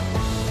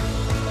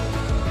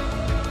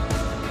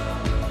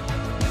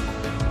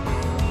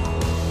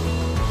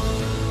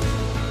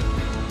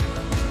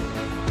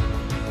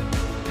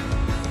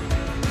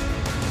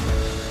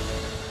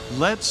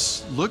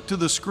let's look to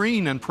the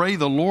screen and pray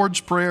the Lord's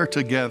Prayer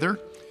together,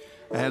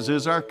 as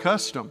is our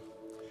custom.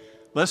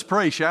 Let's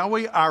pray, shall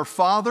we? Our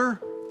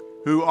Father,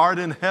 who art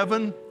in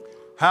heaven,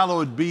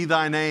 hallowed be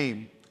thy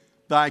name.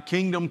 Thy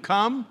kingdom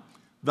come,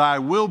 thy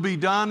will be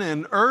done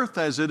in earth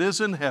as it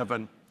is in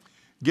heaven.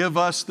 Give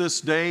us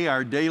this day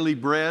our daily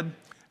bread,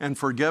 and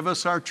forgive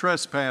us our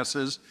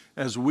trespasses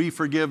as we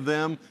forgive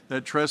them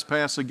that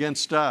trespass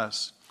against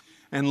us.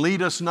 And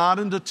lead us not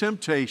into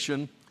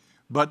temptation,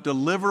 but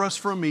deliver us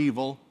from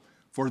evil.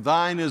 For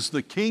thine is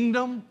the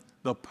kingdom,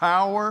 the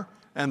power,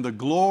 and the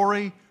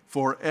glory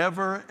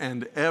forever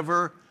and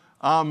ever.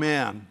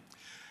 Amen.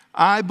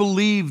 I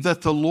believe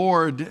that the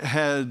Lord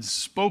had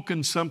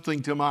spoken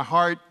something to my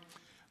heart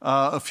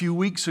a few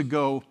weeks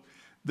ago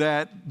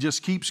that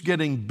just keeps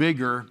getting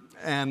bigger,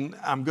 and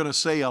I'm going to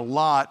say a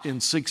lot in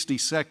 60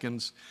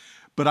 seconds.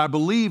 But I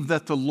believe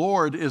that the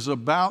Lord is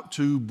about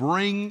to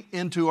bring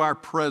into our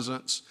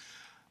presence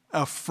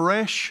a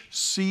fresh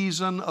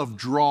season of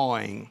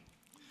drawing.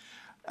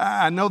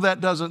 I know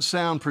that doesn't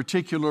sound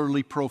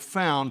particularly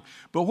profound,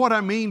 but what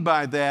I mean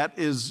by that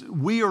is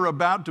we are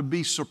about to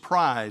be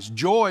surprised,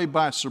 joy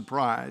by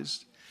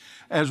surprise,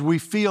 as we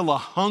feel a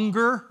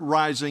hunger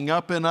rising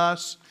up in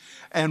us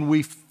and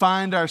we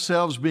find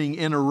ourselves being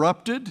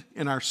interrupted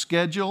in our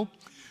schedule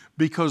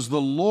because the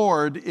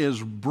Lord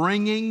is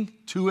bringing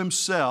to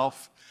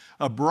Himself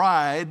a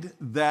bride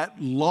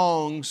that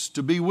longs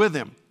to be with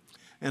Him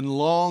and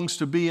longs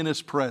to be in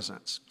His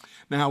presence.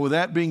 Now, with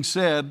that being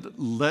said,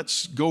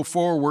 let's go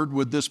forward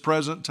with this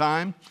present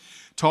time,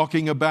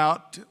 talking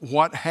about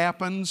what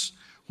happens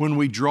when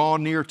we draw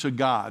near to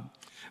God.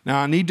 Now,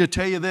 I need to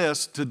tell you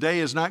this, today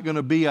is not going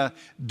to be a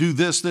do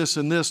this, this,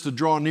 and this to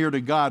draw near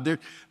to God.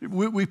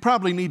 We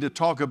probably need to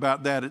talk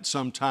about that at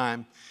some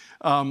time.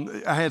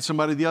 I had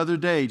somebody the other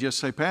day just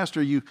say,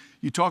 Pastor, you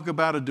talk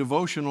about a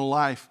devotional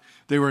life.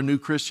 They were a new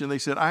Christian. They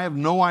said, I have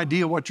no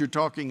idea what you're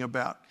talking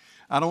about.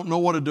 I don't know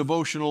what a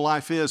devotional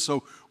life is,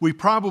 so we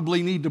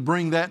probably need to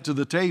bring that to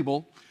the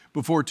table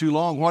before too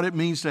long, what it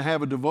means to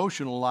have a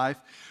devotional life.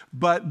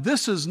 But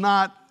this is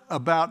not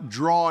about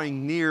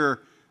drawing near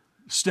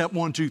step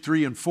 1, 2,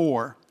 3, and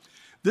 4.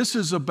 This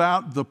is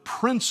about the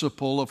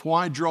principle of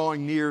why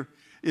drawing near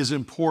is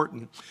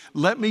important.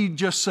 Let me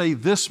just say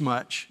this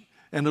much,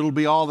 and it'll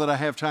be all that I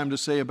have time to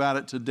say about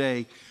it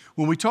today.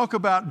 When we talk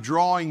about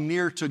drawing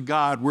near to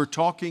God, we're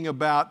talking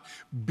about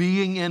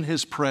being in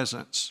His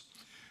presence,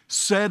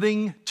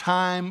 setting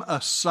time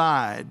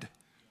aside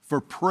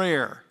for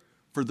prayer,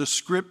 for the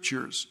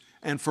Scriptures,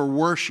 and for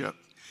worship.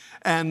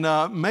 And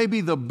maybe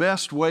the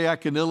best way I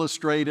can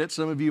illustrate it,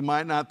 some of you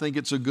might not think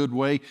it's a good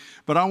way,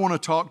 but I want to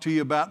talk to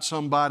you about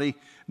somebody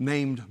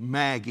named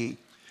Maggie.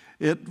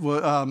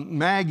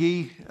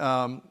 Maggie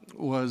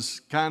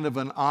was kind of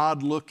an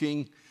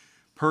odd-looking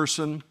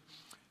person.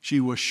 She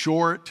was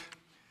short.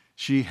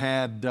 She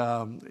had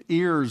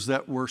ears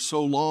that were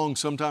so long,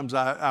 sometimes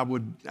I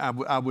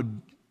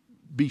would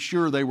be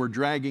sure they were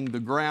dragging the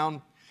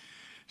ground.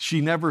 She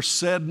never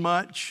said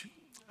much.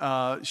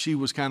 She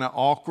was kind of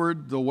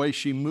awkward the way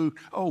she moved.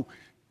 Oh,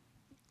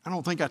 I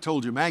don't think I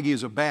told you, Maggie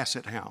is a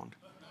basset hound.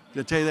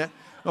 Did I tell you that?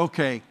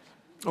 Okay.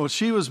 Well,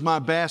 she was my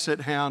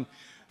basset hound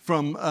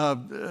from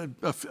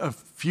a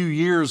few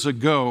years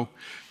ago.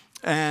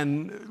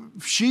 And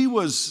she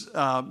was,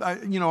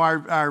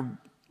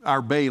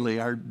 our Bailey,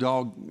 our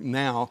dog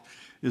now,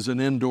 is an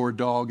indoor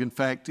dog. In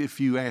fact, if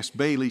you ask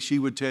Bailey, she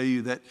would tell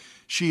you that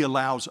she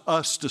allows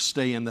us to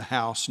stay in the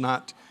house,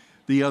 not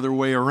the other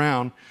way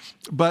around.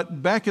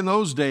 But back in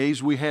those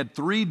days, we had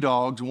 3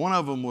 dogs. One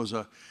of them was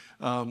a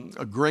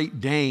Great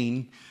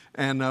Dane,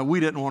 and we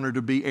didn't want her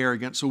to be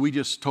arrogant, so we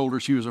just told her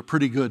she was a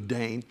pretty good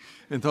Dane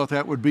and thought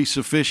that would be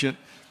sufficient.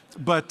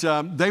 But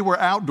they were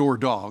outdoor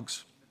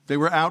dogs.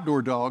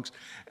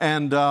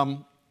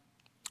 And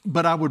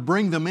but I would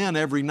bring them in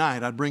every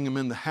night. I'd bring them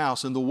in the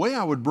house. And the way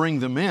I would bring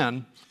them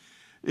in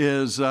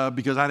is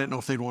because I didn't know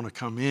if they'd want to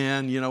come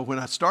in. You know, when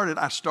I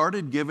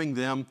started giving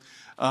them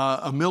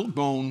a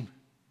Milk-Bone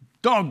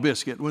dog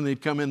biscuit when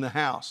they'd come in the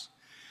house.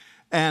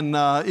 And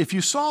if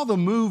you saw the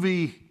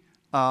movie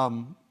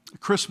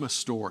Christmas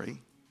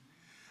Story,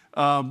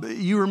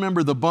 you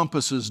remember the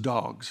Bumpus's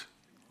dogs.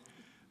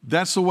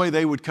 That's the way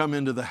they would come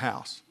into the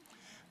house.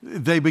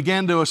 They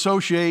began to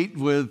associate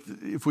with,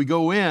 if we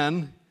go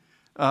in,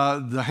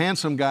 the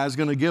handsome guy is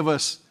going to give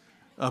us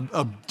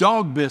a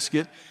dog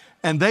biscuit,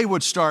 and they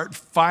would start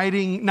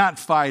not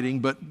fighting,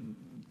 but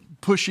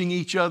pushing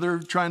each other,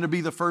 trying to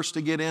be the first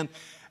to get in.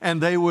 And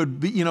they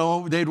would be,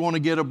 they'd want to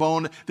get a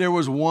bone. There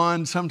was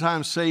one,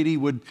 sometimes Sadie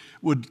would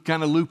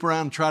kind of loop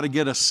around and try to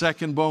get a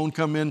second bone,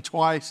 come in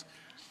twice.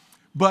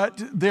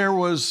 But there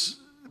was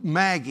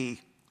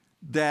Maggie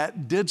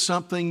that did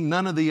something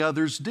none of the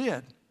others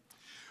did.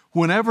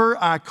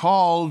 Whenever I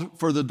called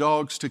for the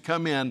dogs to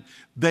come in,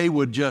 they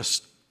would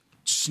just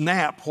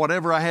snap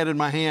whatever I had in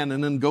my hand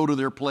and then go to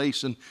their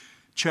place and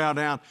chow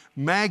down.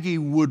 Maggie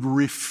would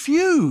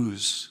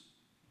refuse.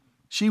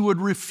 She would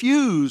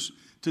refuse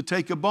to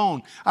take a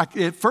bone.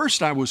 At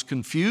first I was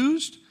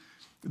confused.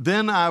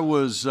 Then I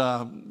was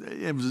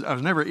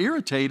never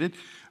irritated.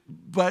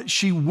 but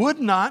she would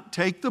not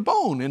take the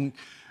bone. And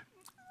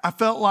I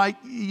felt like,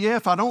 yeah,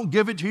 if I don't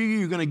give it to you,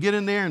 you're going to get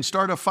in there and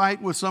start a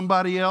fight with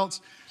somebody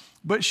else.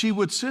 But she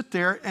would sit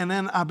there, and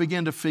then I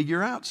began to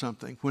figure out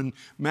something. When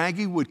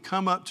Maggie would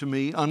come up to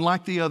me,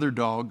 unlike the other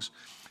dogs,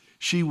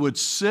 she would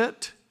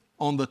sit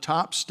on the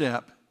top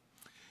step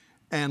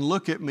and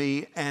look at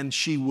me, and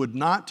she would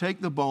not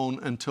take the bone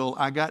until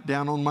I got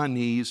down on my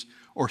knees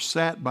or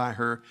sat by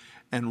her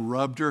and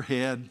rubbed her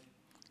head,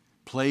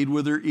 played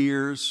with her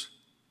ears,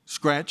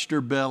 scratched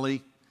her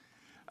belly.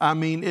 I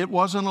mean, it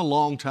wasn't a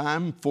long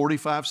time,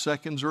 45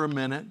 seconds or a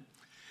minute.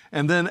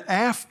 And then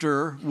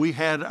after we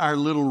had our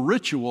little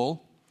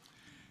ritual,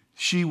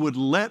 she would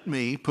let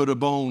me put a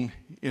bone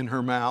in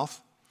her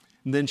mouth,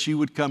 and then she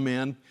would come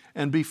in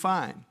and be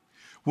fine.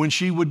 When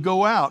she would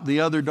go out, the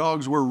other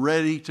dogs were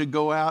ready to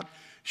go out.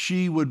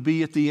 She would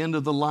be at the end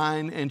of the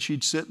line, and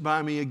she'd sit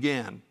by me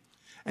again.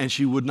 And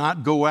she would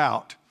not go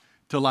out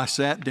till I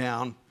sat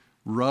down,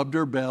 rubbed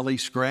her belly,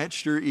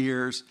 scratched her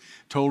ears,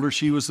 told her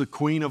she was the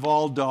queen of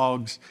all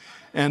dogs.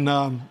 And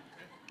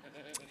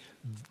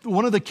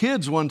one of the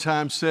kids one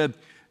time said,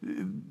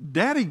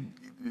 "Daddy,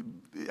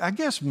 I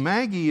guess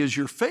Maggie is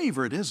your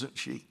favorite, isn't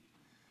she?"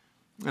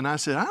 And I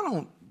said, "I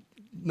don't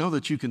know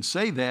that you can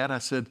say that." I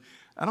said,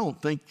 I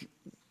don't think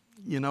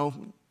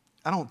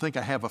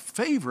I have a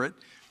favorite.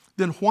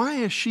 Then why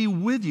is she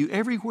with you?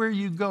 Everywhere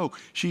you go,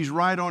 she's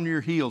right on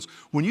your heels.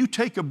 When you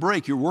take a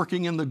break, you're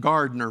working in the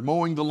garden or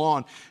mowing the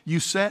lawn, you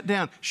sat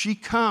down, she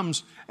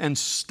comes and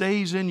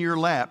stays in your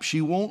lap.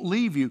 She won't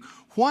leave you.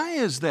 Why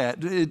is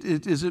that?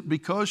 Is it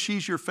because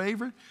she's your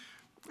favorite?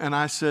 And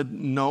I said,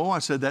 no. I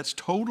said, that's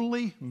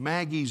totally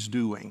Maggie's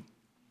doing.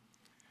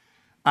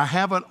 I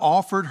haven't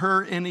offered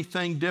her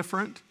anything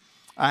different.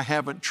 I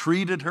haven't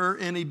treated her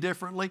any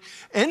differently.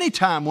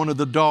 Anytime one of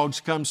the dogs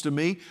comes to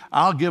me,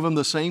 I'll give them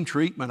the same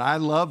treatment. I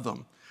love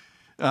them.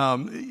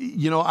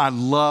 I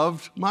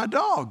loved my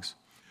dogs.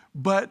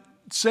 But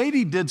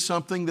Sadie did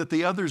something that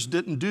the others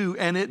didn't do,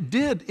 and it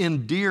did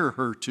endear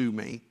her to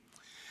me.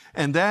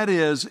 And that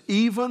is,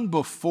 even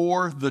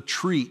before the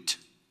treat,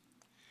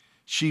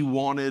 she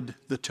wanted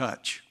the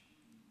touch.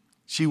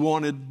 She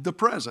wanted the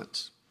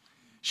presence.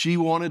 She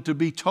wanted to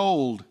be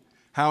told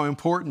how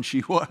important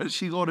she was.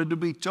 She wanted to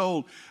be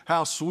told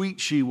how sweet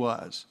she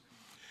was.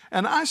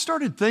 And I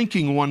started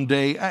thinking one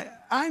day,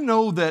 I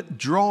know that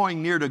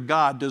drawing near to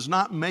God does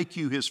not make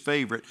you His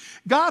favorite.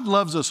 God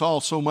loves us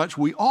all so much,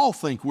 we all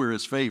think we're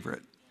His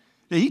favorite.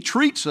 He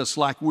treats us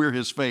like we're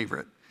His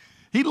favorite.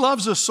 He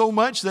loves us so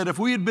much that if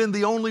we had been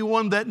the only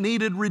one that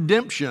needed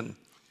redemption,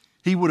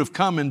 He would have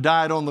come and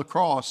died on the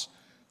cross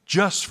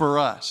just for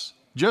us,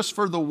 just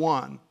for the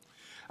one.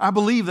 I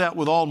believe that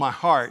with all my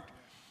heart.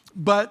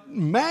 But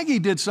Maggie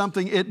did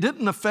something, it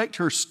didn't affect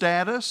her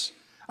status.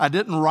 I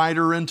didn't write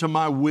her into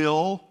my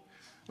will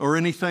or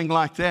anything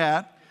like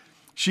that.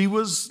 She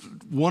was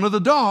one of the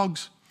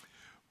dogs.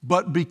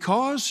 But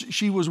because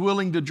she was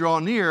willing to draw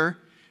near,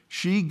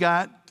 she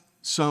got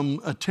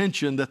some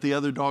attention that the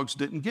other dogs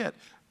didn't get.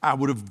 I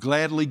would have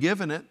gladly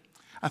given it.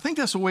 I think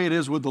that's the way it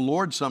is with the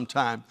Lord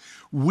sometime.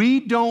 We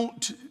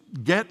don't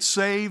get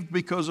saved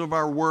because of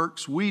our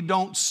works. We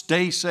don't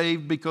stay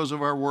saved because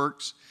of our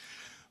works.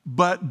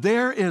 But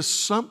there is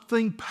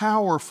something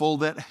powerful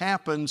that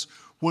happens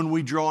when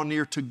we draw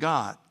near to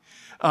God.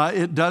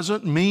 It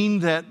doesn't mean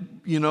that,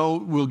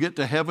 we'll get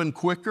to heaven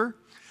quicker.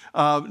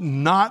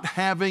 Not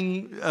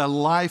having a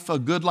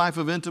good life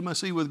of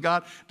intimacy with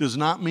God does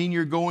not mean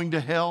you're going to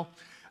hell.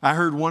 I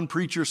heard one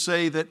preacher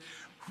say that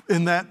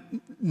in that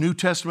New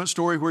Testament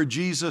story where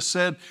Jesus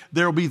said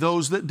there'll be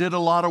those that did a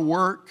lot of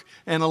work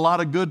and a lot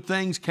of good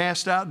things,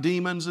 cast out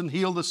demons and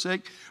heal the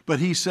sick. But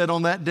He said,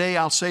 on that day,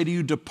 I'll say to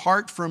you,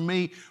 depart from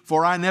me,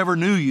 for I never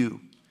knew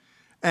you.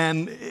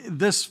 And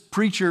this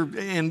preacher,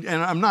 and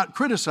I'm not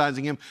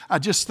criticizing him, I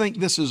just think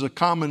this is a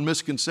common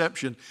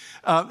misconception.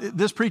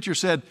 This preacher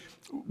said,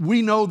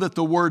 we know that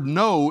the word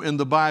know in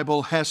the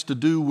Bible has to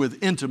do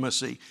with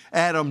intimacy.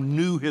 Adam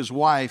knew his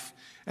wife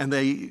and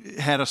they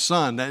had a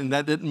son, and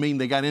that didn't mean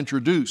they got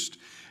introduced.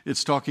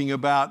 It's talking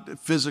about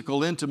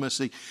physical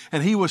intimacy.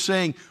 And he was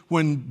saying,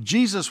 when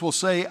Jesus will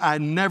say, I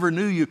never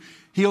knew you,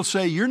 He'll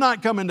say, you're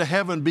not coming to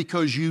heaven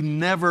because you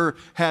never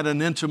had an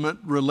intimate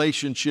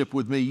relationship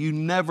with me. You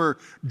never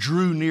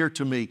drew near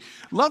to me.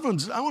 Loved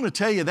ones, I want to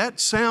tell you, that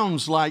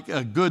sounds like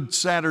a good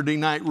Saturday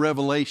night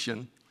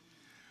revelation.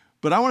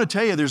 But I want to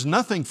tell you, there's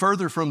nothing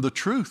further from the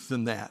truth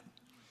than that.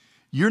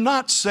 You're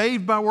not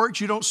saved by works.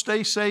 You don't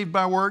stay saved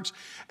by works.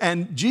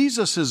 And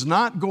Jesus is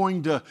not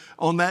going to,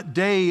 on that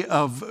day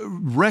of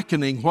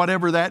reckoning,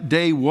 whatever that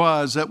day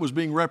was that was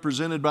being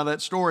represented by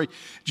that story,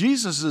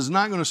 Jesus is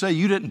not going to say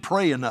you didn't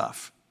pray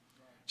enough.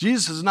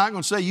 Jesus is not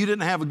going to say you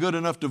didn't have a good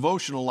enough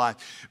devotional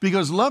life.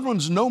 Because loved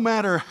ones, no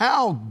matter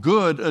how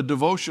good a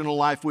devotional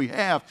life we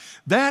have,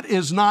 that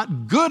is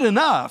not good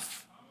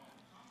enough.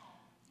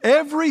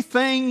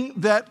 Everything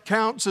that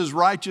counts as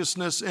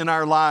righteousness in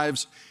our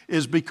lives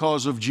is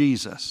because of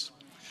Jesus.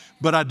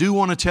 But I do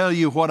want to tell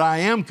you what I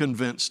am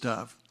convinced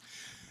of.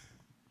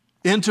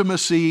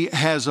 Intimacy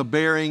has a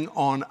bearing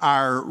on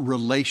our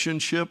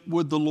relationship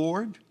with the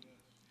Lord.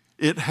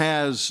 It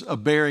has a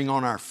bearing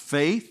on our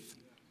faith,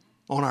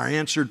 on our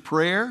answered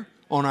prayer,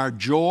 on our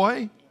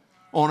joy,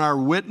 on our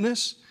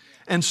witness,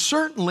 and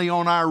certainly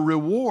on our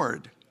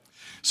reward.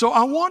 So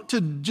I want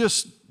to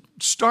just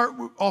start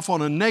off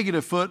on a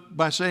negative foot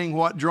by saying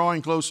what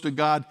drawing close to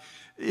God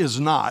is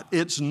not.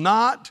 It's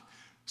not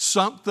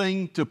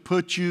something to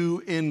put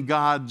you in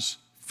God's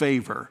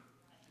favor.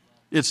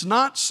 It's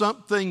not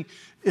something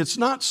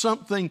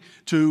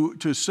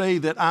to say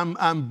that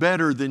I'm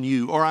better than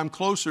you or I'm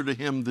closer to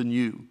Him than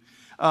you.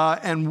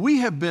 And we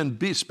have been,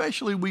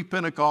 especially we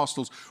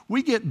Pentecostals,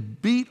 we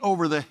get beat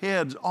over the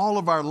heads all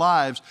of our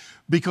lives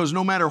because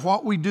no matter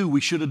what we do,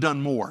 we should have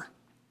done more.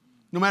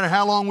 No matter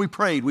how long we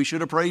prayed, we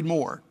should have prayed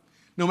more.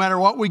 No matter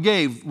what we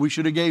gave, we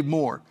should have gave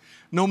more.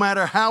 No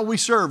matter how we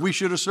served, we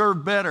should have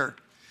served better.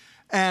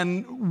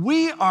 And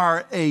we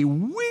are a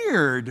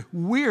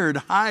weird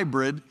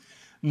hybrid,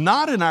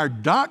 not in our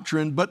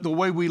doctrine, but the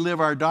way we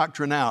live our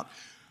doctrine out.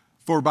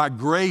 For by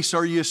grace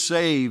are you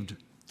saved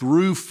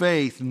through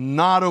faith,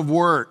 not of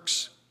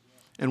works.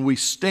 And we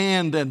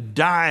stand and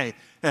die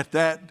at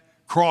that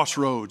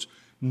crossroads.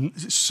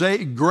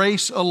 Say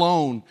grace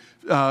alone,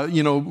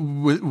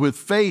 with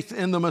faith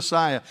in the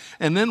Messiah.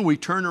 And then we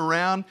turn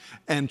around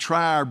and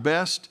try our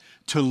best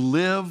to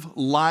live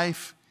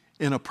life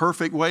in a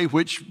perfect way,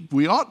 which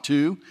we ought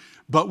to,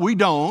 but we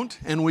don't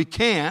and we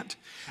can't.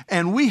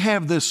 And we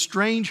have this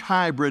strange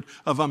hybrid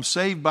of I'm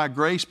saved by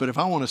grace, but if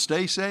I want to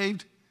stay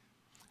saved,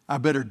 I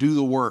better do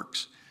the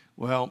works.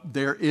 Well,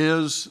 there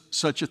is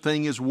such a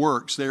thing as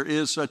works. There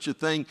is such a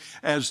thing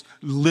as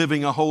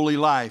living a holy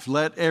life.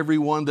 Let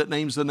everyone that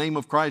names the name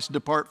of Christ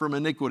depart from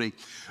iniquity.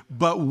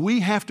 But we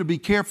have to be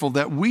careful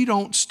that we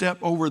don't step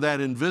over that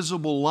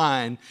invisible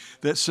line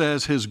that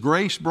says His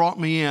grace brought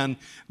me in,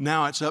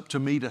 now it's up to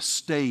me to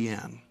stay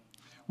in.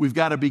 We've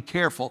got to be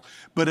careful.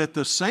 But at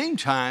the same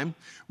time,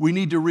 we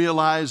need to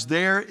realize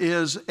there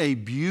is a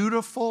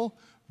beautiful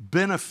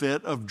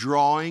benefit of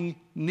drawing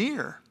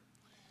near.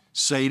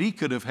 Sadie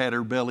could have had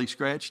her belly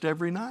scratched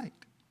every night.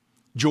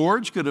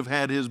 George could have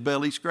had his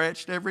belly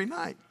scratched every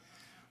night.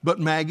 But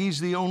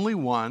Maggie's the only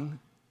one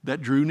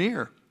that drew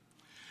near.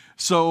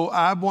 So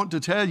I want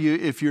to tell you,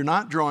 if you're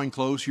not drawing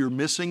close, you're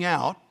missing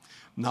out,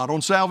 not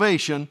on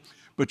salvation,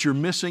 but you're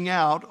missing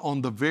out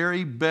on the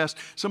very best.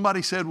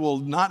 Somebody said, well,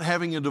 not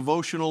having a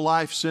devotional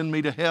life send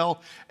me to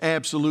hell?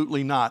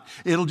 Absolutely not.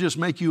 It'll just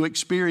make you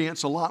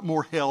experience a lot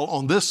more hell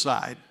on this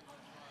side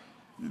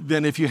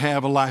than if you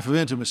have a life of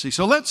intimacy.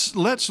 So let's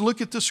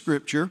look at the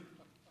scripture.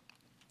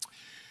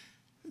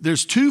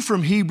 There's two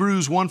from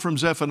Hebrews, one from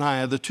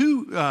Zephaniah. The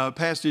two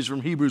passages from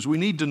Hebrews, we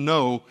need to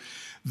know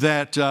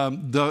that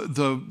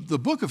the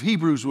book of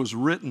Hebrews was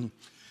written.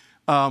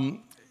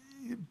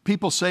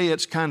 People say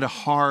it's kind of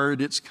hard,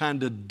 it's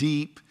kind of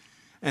deep,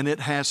 and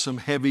it has some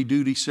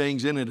heavy-duty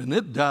sayings in it, and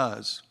it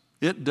does.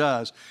 It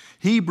does.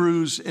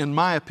 Hebrews, in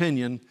my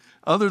opinion,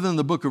 other than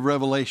the book of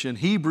Revelation,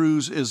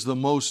 Hebrews is the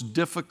most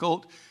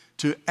difficult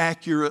to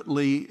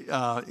accurately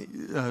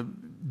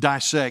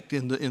dissect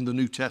in the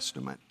New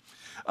Testament.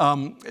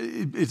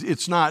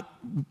 It's not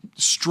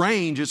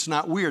strange, it's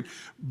not weird,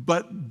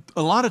 but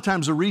a lot of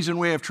times the reason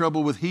we have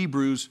trouble with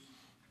Hebrews,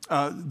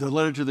 the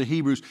letter to the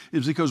Hebrews,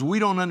 is because we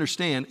don't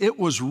understand. It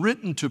was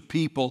written to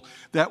people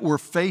that were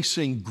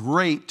facing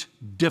great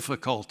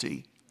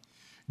difficulty,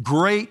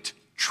 great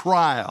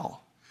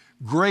trial,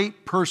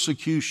 great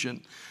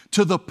persecution,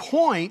 to the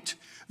point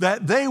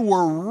that they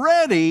were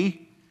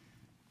ready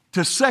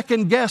to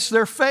second guess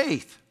their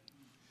faith.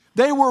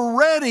 They were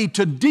ready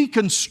to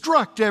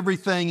deconstruct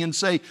everything and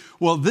say,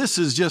 well, this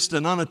is just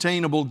an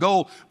unattainable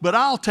goal, but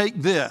I'll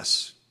take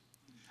this.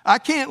 I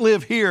can't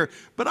live here,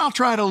 but I'll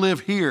try to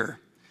live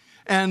here.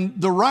 And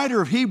the writer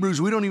of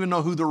Hebrews, we don't even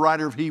know who the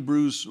writer of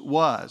Hebrews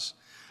was.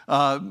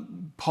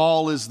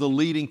 Paul is the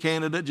leading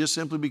candidate just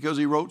simply because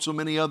he wrote so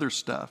many other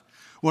stuff.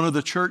 One of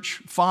the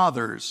church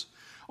fathers,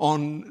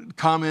 on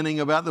commenting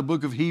about the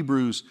book of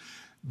Hebrews,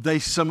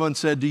 someone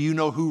said, do you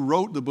know who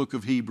wrote the book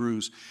of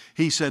Hebrews?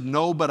 He said,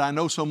 no, but I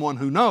know someone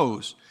who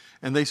knows.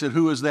 And they said,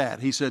 who is that?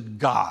 He said,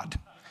 God.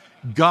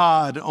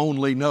 God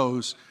only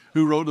knows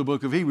who wrote the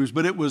book of Hebrews.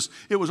 But it was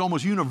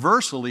almost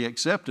universally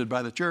accepted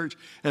by the church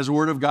as the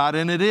Word of God,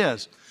 and it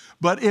is.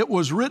 But it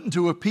was written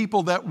to a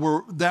people that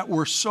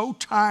were so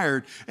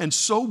tired and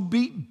so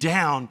beat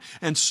down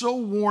and so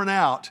worn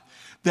out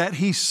that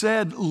he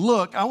said,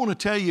 look, I want to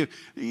tell you,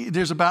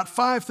 there's about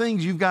 5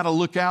 things you've got to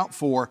look out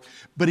for.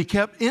 But he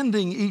kept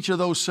ending each of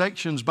those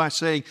sections by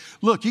saying,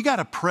 look, you got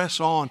to press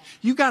on.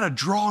 You got to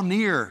draw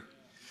near.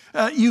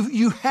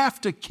 You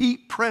have to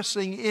keep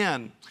pressing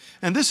in.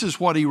 And this is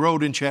what he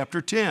wrote in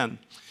chapter 10.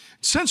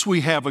 Since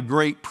we have a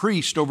great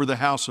priest over the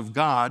house of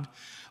God,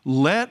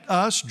 let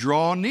us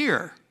draw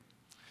near.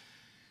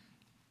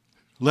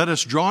 Let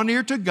us draw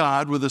near to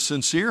God with a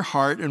sincere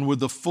heart and with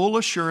the full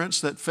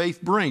assurance that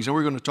faith brings. And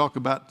we're going to talk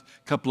about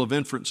a couple of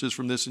inferences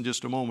from this in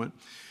just a moment.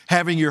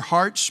 Having your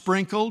heart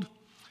sprinkled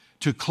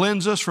to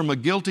cleanse us from a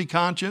guilty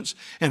conscience,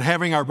 and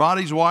having our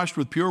bodies washed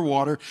with pure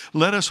water,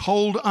 let us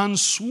hold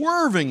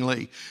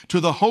unswervingly to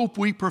the hope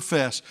we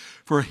profess,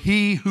 for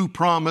he who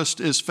promised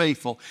is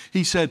faithful.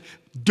 He said,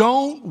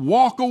 don't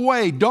walk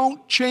away.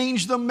 Don't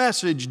change the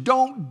message.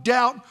 Don't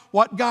doubt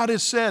what God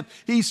has said.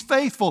 He's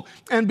faithful.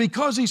 And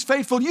because He's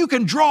faithful, you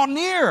can draw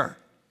near.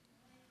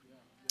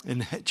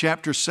 In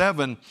chapter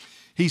 7,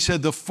 he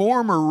said the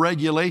former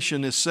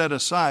regulation is set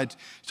aside,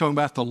 talking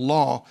about the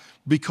law,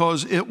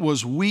 because it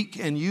was weak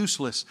and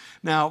useless.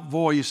 Now,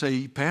 boy, you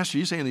say, Pastor,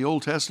 you saying the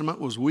Old Testament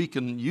was weak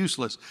and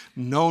useless?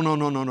 No.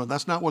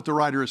 That's not what the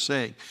writer is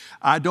saying.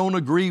 I don't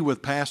agree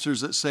with pastors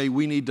that say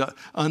we need to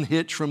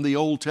unhitch from the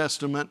Old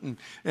Testament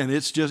and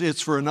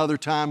it's for another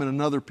time and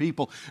another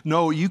people.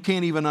 No, you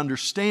can't even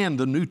understand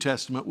the New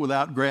Testament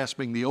without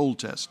grasping the Old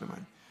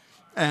Testament.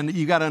 And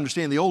you got to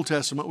understand the Old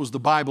Testament was the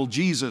Bible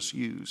Jesus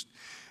used.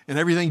 And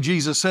everything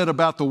Jesus said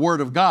about the Word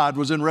of God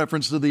was in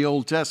reference to the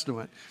Old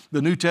Testament.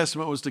 The New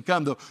Testament was to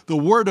come. The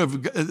Word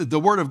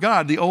of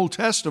God, the Old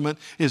Testament,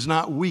 is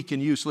not weak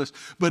and useless,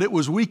 but it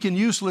was weak and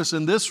useless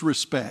in this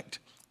respect.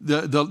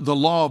 The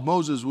law of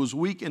Moses was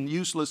weak and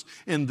useless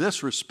in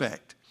this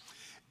respect.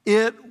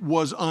 It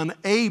was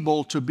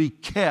unable to be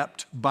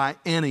kept by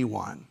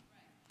anyone.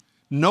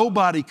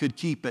 Nobody could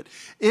keep it.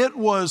 It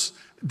was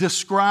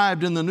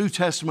described in the New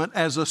Testament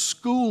as a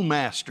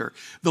schoolmaster.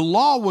 The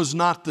law was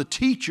not the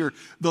teacher.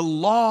 The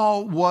law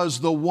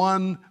was the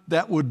one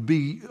that would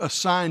be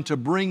assigned to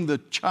bring the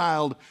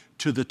child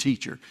to the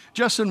teacher.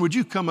 Justin, would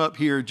you come up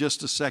here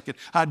just a second?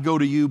 I'd go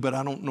to you, but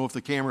I don't know if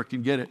the camera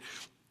can get it.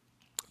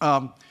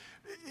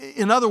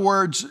 In other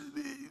words,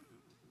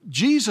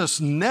 Jesus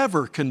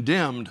never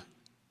condemned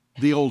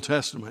the Old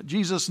Testament.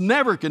 Jesus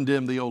never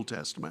condemned the Old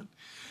Testament.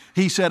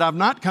 He said, I've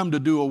not come to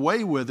do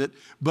away with it,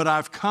 but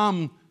I've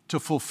come to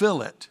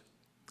fulfill it.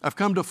 I've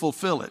come to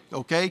fulfill it,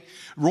 okay?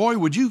 Roy,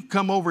 would you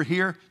come over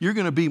here? You're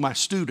going to be my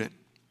student.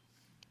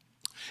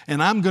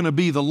 And I'm going to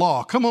be the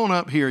law. Come on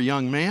up here,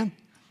 young man.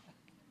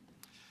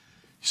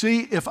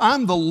 See, if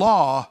I'm the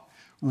law,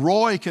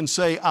 Roy can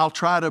say, I'll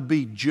try to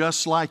be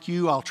just like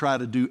you. I'll try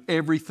to do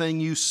everything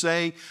you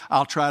say.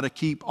 I'll try to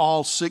keep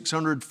all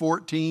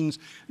 614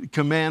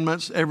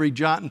 commandments, every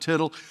jot and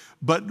tittle.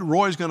 But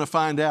Roy's going to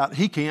find out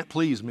he can't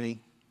please me.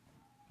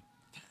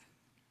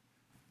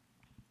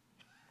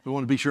 I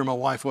want to be sure my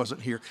wife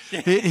wasn't here.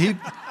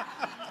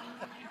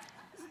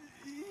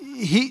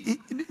 He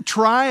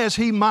try as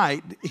he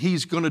might,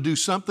 he's going to do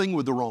something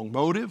with the wrong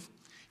motive.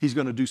 He's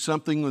going to do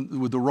something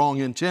with the wrong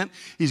intent.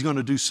 He's going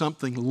to do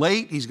something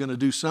late. He's going to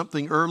do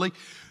something early.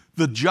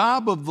 The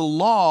job of the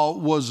law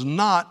was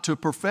not to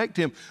perfect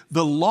him.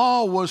 The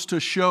law was to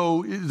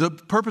show, the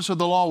purpose of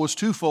the law was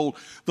twofold.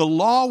 The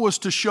law was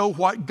to show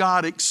what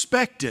God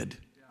expected,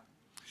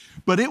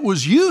 but it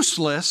was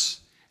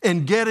useless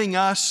in getting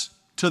us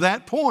to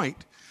that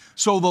point.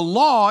 So the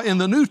law in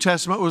the New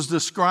Testament was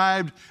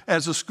described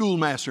as a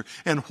schoolmaster.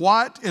 And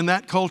what in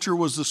that culture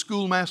was the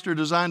schoolmaster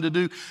designed to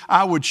do?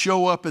 I would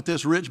show up at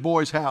this rich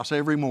boy's house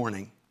every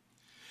morning,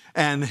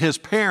 and his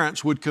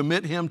parents would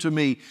commit him to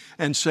me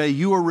and say,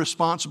 you are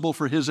responsible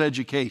for his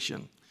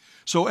education.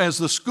 So as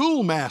the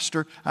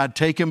schoolmaster, I'd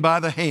take him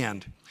by the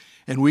hand,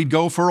 and we'd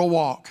go for a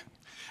walk.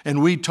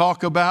 And we'd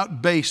talk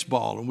about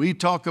baseball, and we'd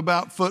talk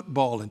about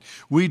football, and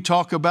we'd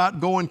talk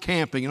about going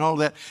camping and all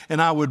that. And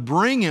I would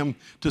bring him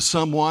to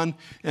someone,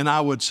 and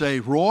I would say,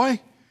 Roy,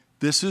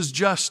 this is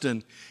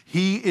Justin.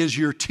 He is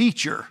your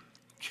teacher.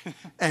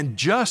 And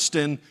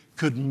Justin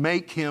could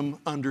make him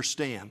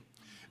understand.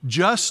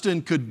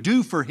 Justin could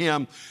do for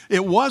him.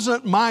 It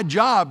wasn't my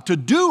job to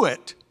do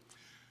it.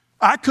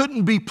 I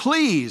couldn't be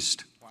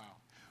pleased. Wow.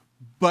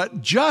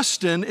 But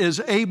Justin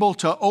is able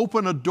to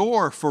open a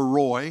door for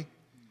Roy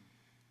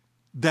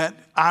that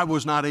I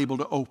was not able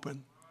to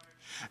open.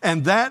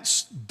 And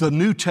that's the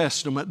New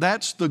Testament.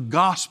 That's the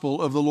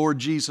gospel of the Lord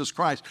Jesus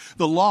Christ.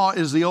 The law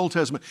is the Old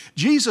Testament.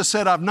 Jesus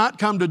said, I've not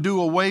come to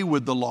do away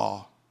with the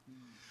law,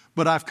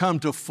 but I've come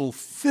to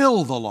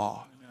fulfill the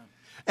law.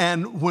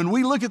 And when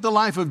we look at the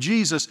life of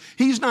Jesus,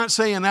 He's not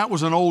saying that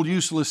was an old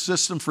useless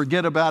system,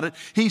 forget about it.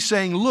 He's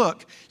saying,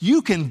 look,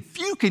 you can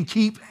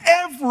keep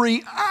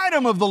every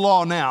item of the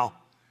law now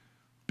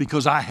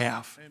because I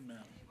have. Amen.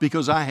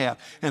 Because I have.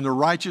 And the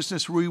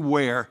righteousness we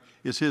wear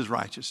is His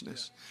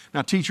righteousness.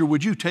 Now, teacher,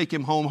 would you take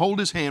him home? Hold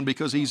his hand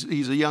because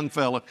he's a young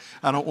fella.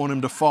 I don't want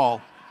him to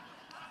fall.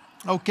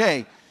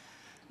 Okay.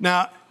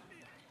 Now,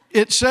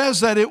 it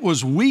says that it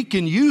was weak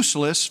and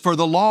useless, for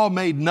the law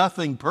made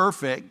nothing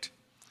perfect.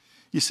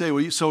 You say,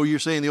 well, so you're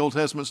saying the Old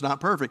Testament's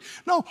not perfect.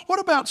 No, what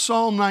about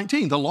Psalm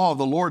 19? The law of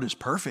the Lord is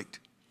perfect.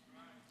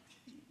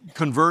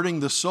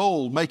 Converting the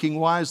soul, making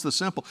wise the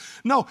simple.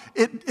 No,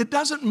 it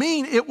doesn't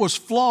mean it was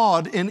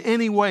flawed in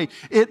any way.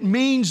 It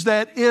means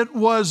that it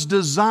was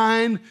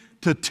designed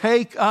to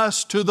take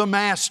us to the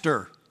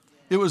master.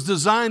 It was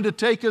designed to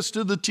take us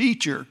to the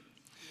teacher.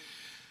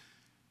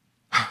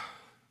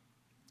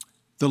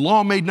 The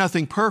law made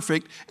nothing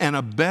perfect, and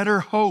a better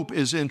hope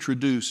is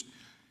introduced.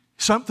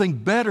 Something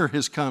better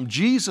has come.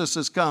 Jesus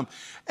has come,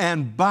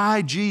 and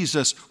by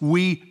Jesus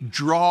we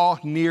draw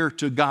near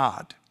to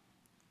God.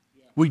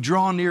 We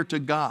draw near to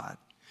God.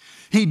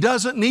 He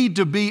doesn't need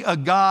to be a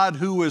God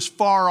who is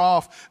far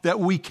off that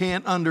we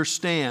can't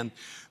understand.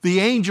 The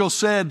angel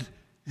said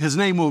his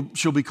name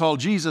shall be called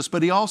Jesus,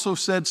 but he also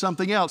said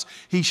something else.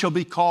 He shall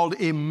be called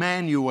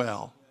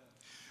Emmanuel,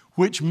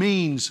 which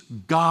means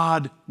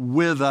God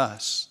with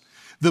us.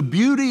 The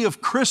beauty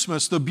of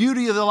Christmas, the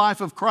beauty of the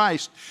life of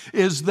Christ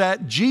is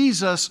that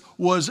Jesus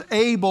was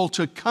able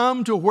to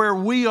come to where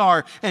we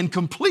are and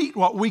complete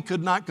what we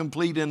could not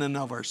complete in and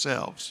of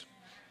ourselves.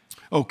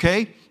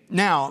 Okay,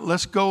 now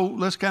let's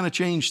kind of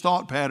change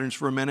thought patterns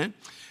for a minute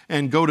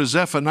and go to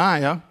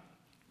Zephaniah.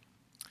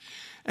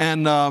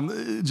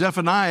 And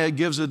Zephaniah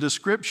gives a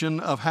description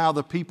of how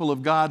the people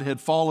of God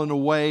had fallen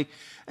away.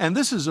 And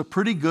this is a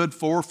pretty good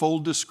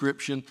fourfold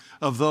description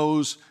of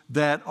those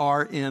that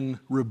are in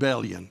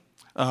rebellion.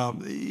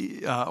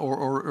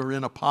 Or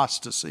in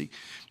apostasy.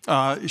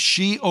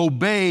 She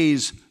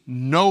obeys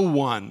no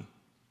one.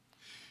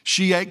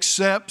 She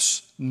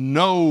accepts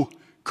no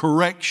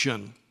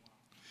correction.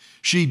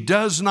 She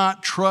does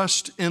not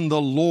trust in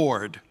the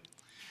Lord.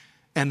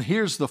 And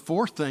here's the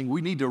fourth thing.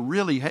 We need to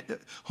really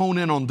hone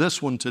in on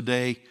this one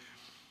today.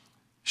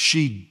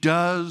 She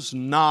does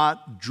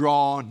not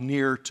draw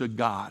near to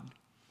God.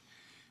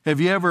 Have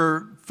you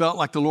ever felt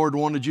like the Lord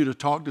wanted you to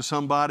talk to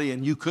somebody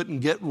and you couldn't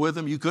get with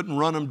them? You couldn't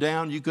run them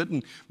down. You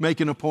couldn't make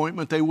an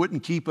appointment. They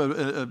wouldn't keep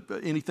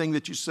anything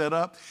that you set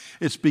up.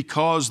 It's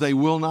because they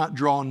will not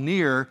draw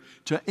near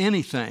to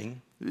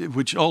anything,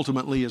 which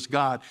ultimately is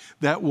God,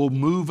 that will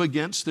move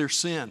against their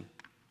sin.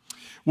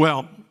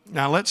 Well,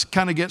 now let's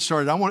kind of get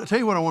started. I want to tell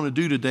you what I want to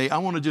do today. I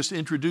want to just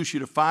introduce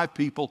you to 5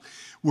 people.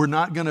 We're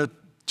not going to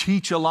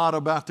teach a lot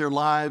about their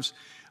lives.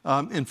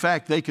 In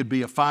fact, they could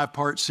be a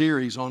 5-part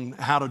series on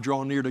how to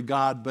draw near to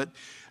God, but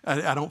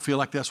I don't feel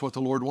like that's what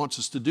the Lord wants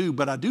us to do.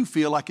 But I do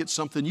feel like it's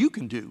something you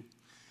can do.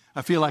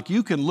 I feel like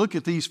you can look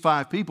at these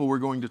 5 people we're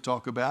going to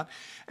talk about,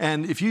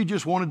 and if you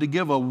just wanted to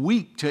give a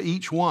week to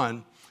each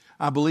one,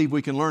 I believe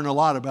we can learn a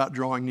lot about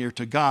drawing near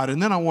to God.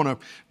 And then I want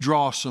to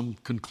draw some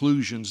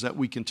conclusions that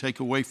we can take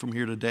away from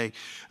here today.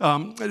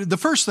 The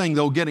first thing,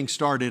 though, getting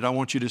started, I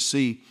want you to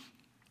see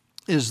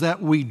is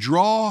that we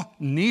draw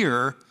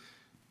near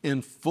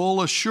in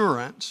full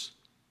assurance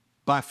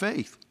by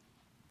faith.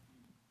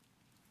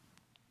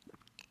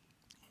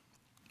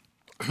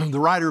 The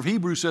writer of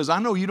Hebrews says, I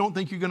know you don't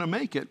think you're going to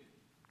make it,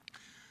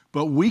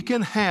 but we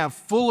can have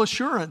full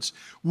assurance.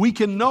 We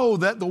can know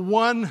that the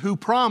one who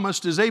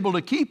promised is able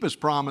to keep his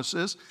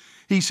promises.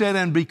 He said,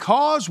 and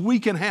because we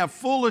can have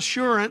full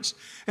assurance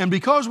and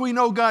because we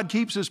know God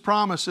keeps his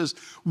promises,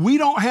 we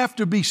don't have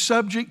to be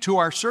subject to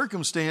our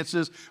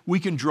circumstances. We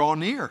can draw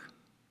near.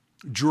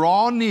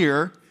 Draw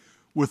near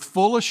with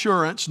full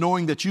assurance,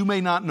 knowing that you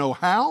may not know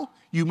how,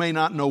 you may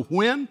not know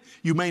when,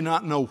 you may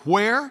not know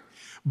where,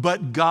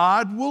 but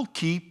God will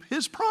keep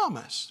his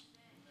promise.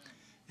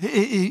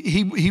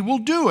 He will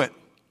do it.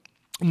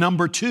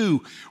 Number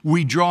 2,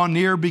 we draw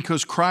near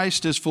because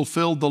Christ has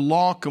fulfilled the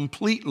law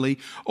completely,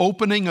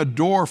 opening a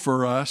door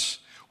for us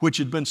which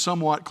had been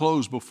somewhat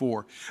closed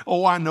before.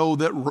 Oh, I know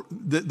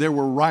that there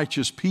were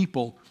righteous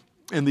people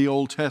in the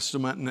Old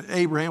Testament, and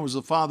Abraham was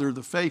the father of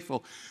the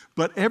faithful,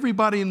 but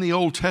everybody in the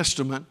Old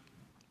Testament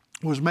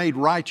was made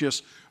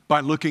righteous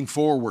by looking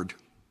forward.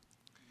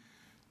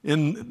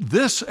 In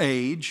this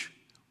age,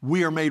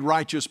 we are made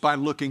righteous by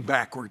looking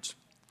backwards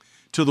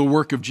to the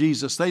work of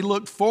Jesus. They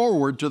looked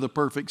forward to the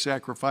perfect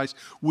sacrifice.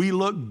 We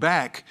look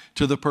back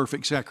to the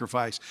perfect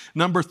sacrifice.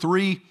 Number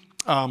 3,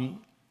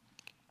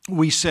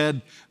 we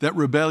said that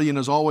rebellion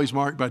is always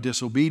marked by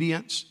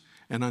disobedience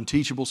and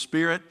unteachable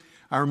spirit.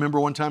 I remember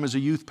one time as a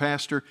youth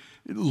pastor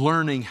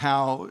learning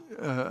how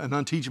an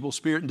unteachable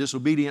spirit and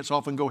disobedience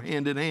often go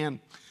hand in hand.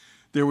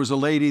 There was a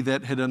lady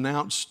that had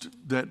announced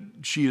that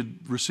she had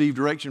received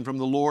direction from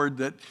the Lord,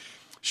 that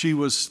she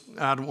was,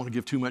 I don't want to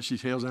give too much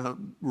details,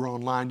 we're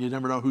online, you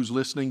never know who's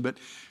listening, but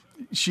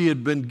she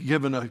had been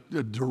given a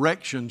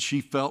direction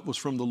she felt was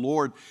from the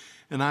Lord.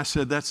 And I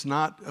said, that's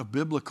not a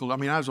biblical, I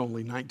was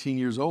only 19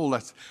 years old.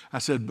 I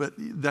said, but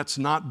that's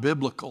not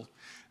biblical.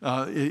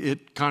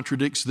 It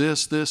contradicts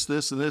this,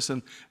 and this.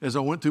 And as I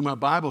went through my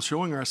Bible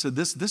showing her, I said,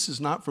 this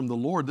is not from the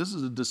Lord. This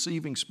is a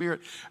deceiving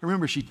spirit. I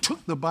remember she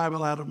took the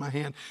Bible out of my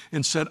hand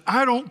and said,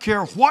 I don't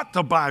care what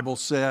the Bible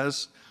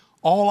says.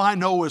 All I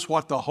know is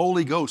what the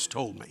Holy Ghost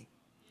told me.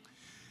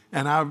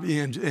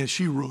 And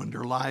she ruined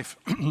her life.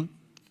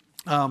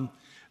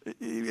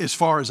 As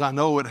far as I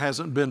know, it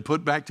hasn't been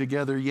put back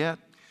together yet.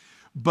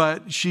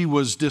 But she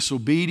was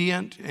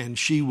disobedient and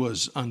she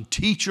was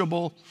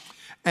unteachable.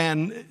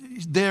 And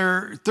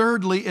there,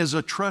 thirdly, is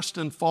a trust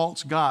in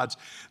false gods.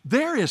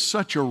 There is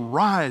such a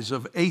rise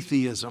of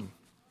atheism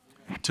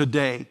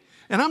today.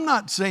 And I'm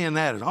not saying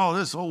that as,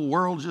 this whole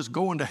world's just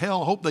going to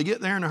hell. Hope they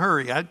get there in a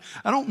hurry. I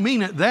don't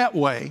mean it that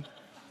way.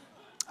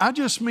 I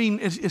just mean,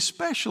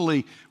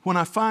 especially when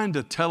I find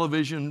a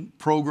television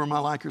program I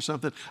like or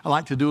something, I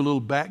like to do a little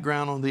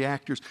background on the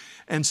actors.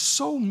 And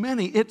so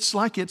many, it's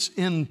like it's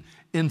in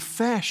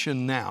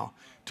fashion now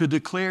to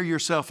declare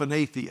yourself an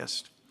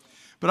atheist.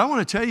 But I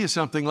want to tell you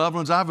something, loved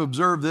ones. I've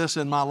observed this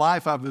in my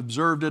life. I've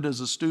observed it as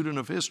a student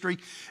of history.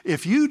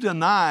 If you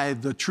deny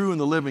the true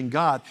and the living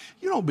God,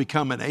 you don't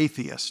become an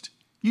atheist.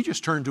 You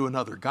just turn to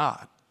another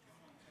God.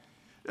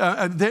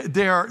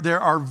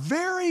 There are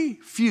very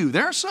few,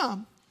 there are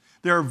some,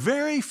 there are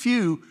very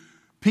few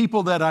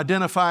people that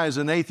identify as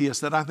an atheist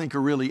that I think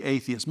are really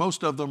atheists.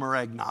 Most of them are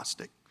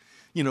agnostic.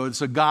 You know,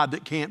 it's a God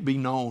that can't be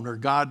known, or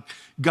God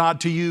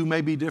to you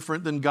may be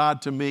different than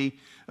God to me,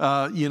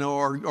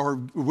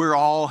 or we're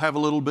all have a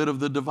little bit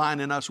of the divine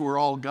in us. We're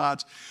all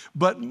gods.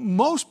 But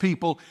most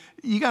people,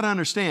 you got to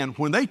understand,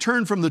 when they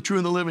turn from the true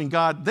and the living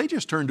God, they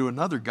just turn to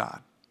another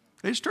God.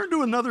 They just turn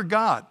to another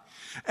God.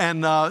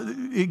 And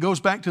it goes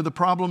back to the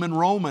problem in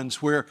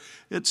Romans where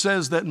it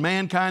says that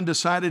mankind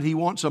decided he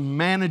wants a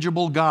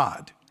manageable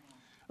God,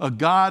 a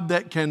God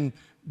that can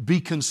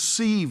be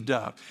conceived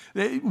of.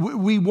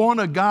 We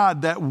want a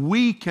God that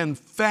we can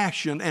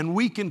fashion and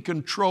we can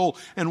control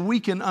and we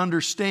can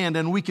understand,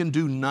 and we can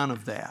do none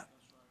of that.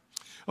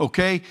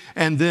 Okay?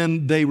 And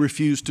then they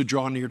refuse to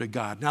draw near to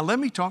God. Now let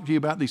me talk to you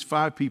about these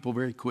 5 people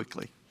very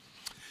quickly.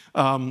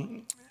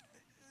 Number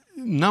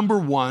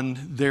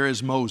 1, there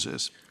is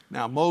Moses.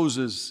 Now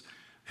Moses,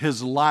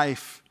 his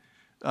life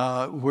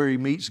where he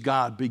meets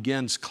God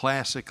begins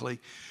classically.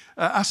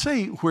 I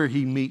say where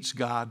he meets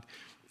God.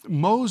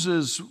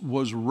 Moses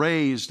was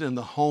raised in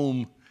the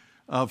home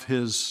of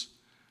his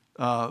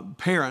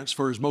parents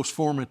for his most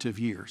formative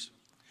years.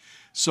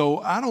 So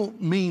I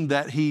don't mean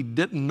that he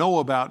didn't know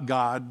about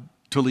God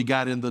till he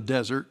got in the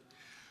desert,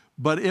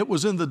 but it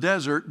was in the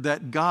desert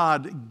that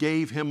God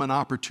gave him an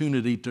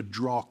opportunity to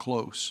draw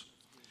close.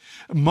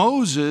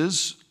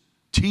 Moses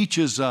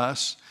teaches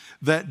us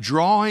that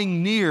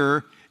drawing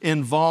near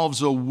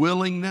involves a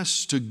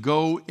willingness to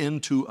go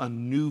into a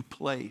new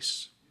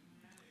place.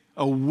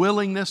 A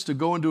willingness to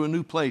go into a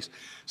new place.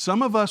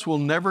 Some of us will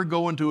never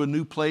go into a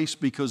new place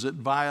because it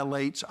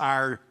violates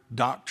our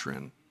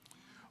doctrine,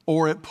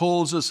 or it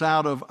pulls us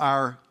out of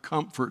our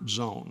comfort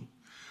zone,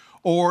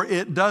 or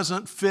it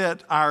doesn't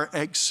fit our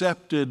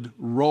accepted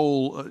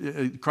role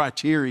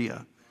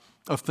criteria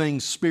of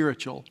things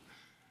spiritual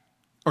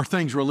or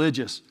things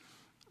religious.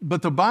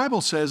 But the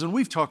Bible says, and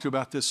we've talked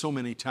about this so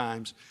many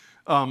times,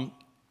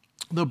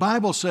 the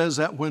Bible says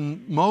that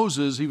when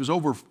Moses, he was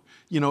over,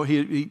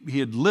 he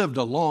had lived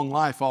a long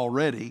life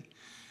already.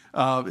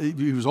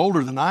 He was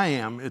older than I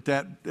am at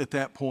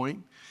that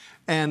point.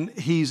 And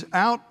he's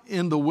out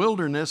in the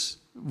wilderness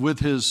with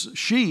his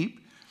sheep,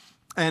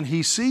 and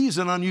he sees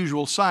an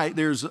unusual sight.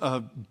 There's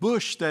a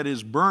bush that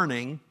is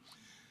burning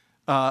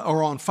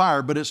or on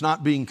fire, but it's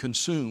not being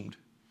consumed.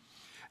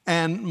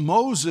 And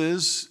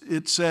Moses,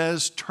 it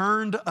says,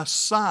 turned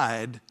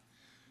aside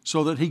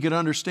so that he could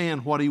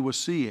understand what he was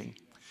seeing.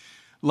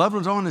 Loved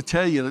ones, I want to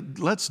tell you,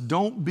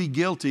 don't be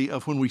guilty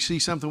of when we see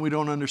something we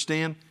don't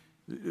understand,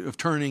 of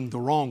turning the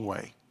wrong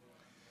way.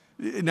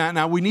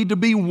 Now we need to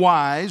be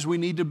wise, we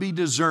need to be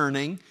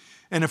discerning,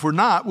 and if we're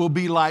not, we'll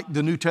be like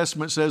the New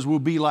Testament says, we'll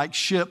be like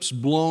ships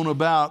blown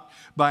about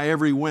by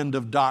every wind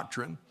of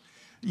doctrine.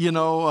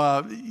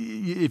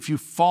 If you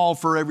fall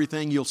for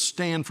everything, you'll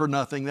stand for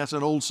nothing. That's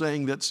an old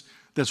saying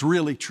that's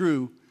really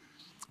true.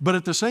 But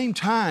at the same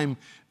time,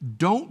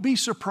 don't be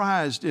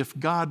surprised if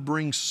God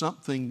brings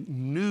something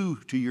new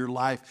to your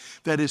life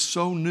that is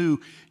so new,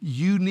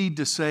 you need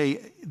to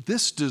say,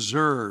 this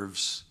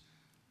deserves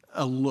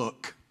a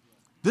look.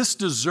 This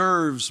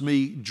deserves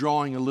me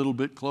drawing a little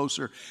bit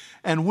closer.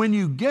 And when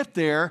you get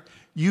there,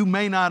 you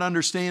may not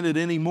understand it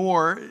any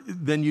more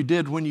than you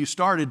did when you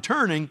started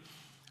turning,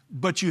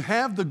 but you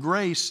have the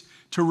grace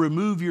to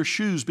remove your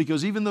shoes,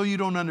 because even though you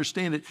don't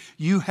understand it,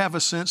 you have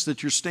a sense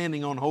that you're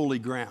standing on holy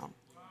ground.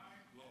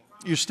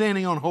 You're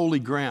standing on holy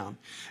ground.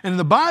 And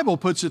the Bible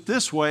puts it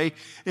this way.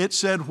 It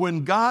said,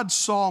 when God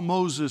saw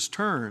Moses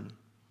turn,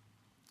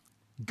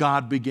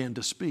 God began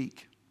to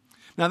speak.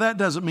 Now that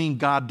doesn't mean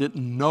God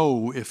didn't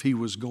know if he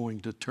was going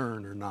to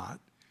turn or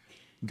not.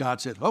 God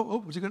said,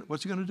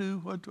 what's he going to do?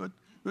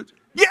 What?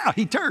 Yeah,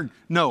 he turned.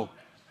 No.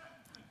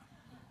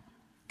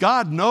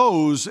 God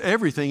knows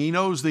everything. He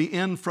knows the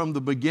end from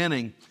the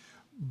beginning.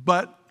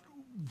 But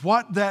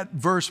what that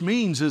verse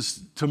means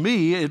is, to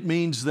me, it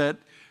means that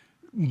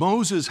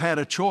Moses had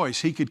a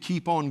choice. He could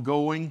keep on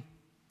going.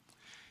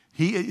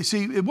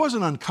 It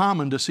wasn't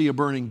uncommon to see a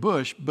burning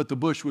bush, but the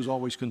bush was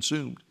always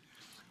consumed.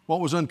 What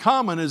was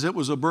uncommon is it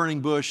was a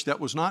burning bush that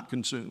was not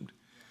consumed.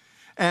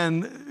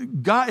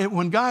 And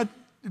when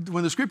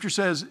the scripture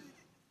says,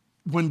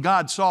 when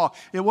God saw,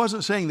 it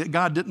wasn't saying that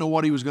God didn't know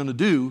what he was going to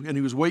do and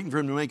he was waiting for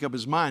him to make up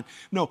his mind.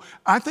 No,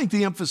 I think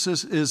the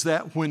emphasis is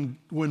that when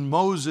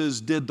Moses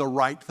did the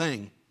right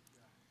thing,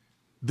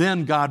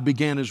 then God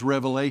began his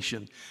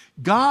revelation.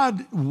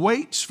 God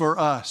waits for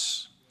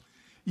us.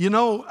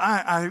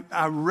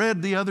 I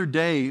read the other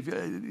day,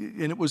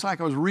 and it was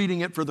like I was reading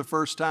it for the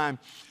first time,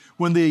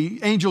 when the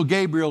angel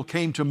Gabriel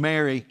came to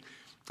Mary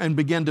and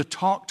began to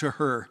talk to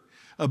her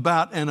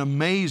about an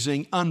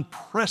amazing,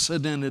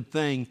 unprecedented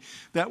thing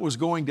that was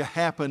going to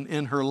happen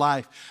in her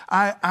life.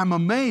 I'm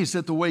amazed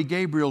at the way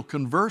Gabriel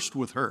conversed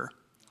with her.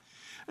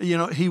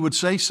 He would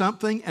say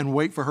something and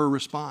wait for her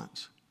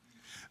response.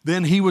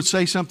 Then he would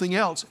say something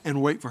else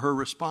and wait for her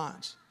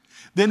response.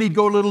 Then he'd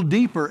go a little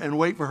deeper and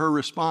wait for her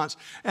response.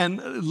 And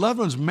loved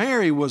ones,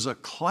 Mary was a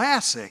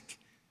classic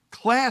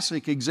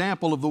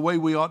example of the way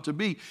we ought to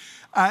be.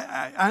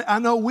 I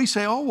know we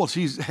say, oh, well,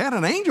 she's had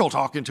an angel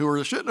talking to her.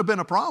 It shouldn't have been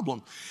a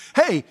problem.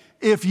 Hey,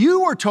 if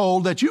you were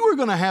told that you were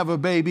going to have a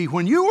baby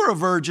when you were a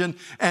virgin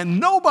and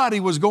nobody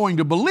was going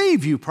to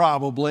believe you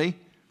probably,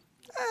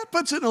 it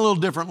puts it in a little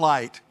different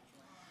light.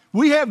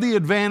 We have the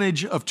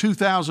advantage of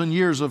 2,000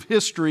 years of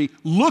history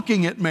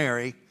looking at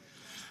Mary,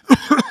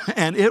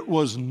 and it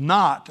was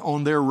not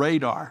on their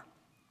radar.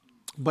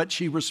 But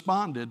she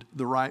responded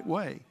the right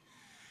way.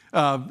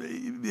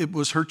 It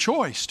was her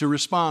choice to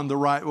respond the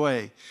right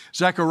way.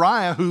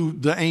 Zechariah, who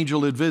the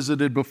angel had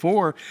visited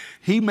before,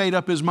 he made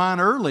up his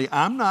mind early,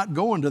 I'm not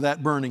going to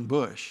that burning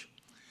bush.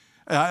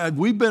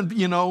 We've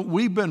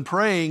been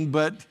praying,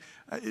 but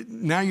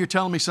now you're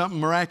telling me something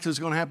miraculous is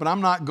going to happen.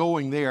 I'm not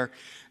going there.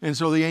 And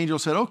so the angel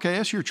said, okay,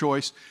 that's your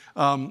choice.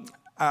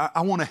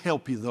 I want to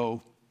help you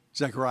though,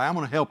 Zechariah. I'm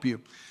going to help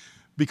you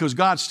because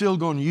God's still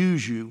going to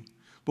use you.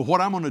 But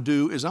what I'm going to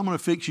do is I'm going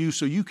to fix you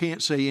so you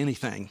can't say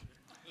anything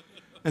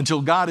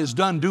until God is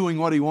done doing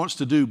what He wants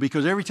to do.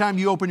 Because every time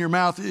you open your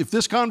mouth, if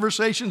this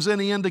conversation's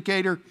any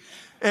indicator,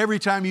 every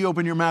time you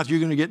open your mouth, you're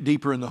going to get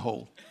deeper in the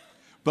hole.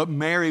 But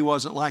Mary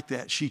wasn't like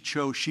that. She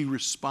chose, she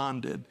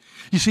responded.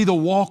 You see, the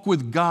walk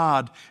with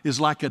God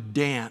is like a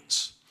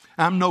dance.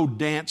 I'm no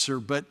dancer,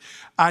 but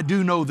I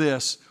do know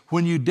this.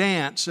 When you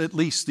dance, at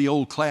least the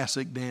old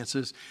classic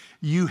dances,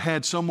 you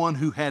had someone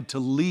who had to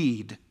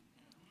lead,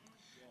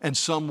 and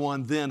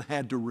someone then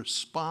had to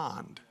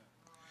respond.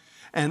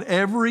 And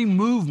every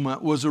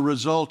movement was a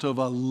result of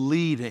a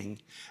leading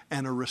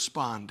and a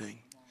responding,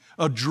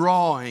 a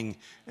drawing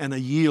and a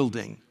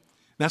yielding.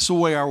 That's the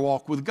way our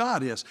walk with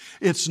God is.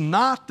 It's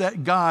not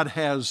that God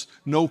has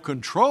no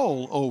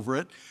control over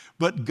it,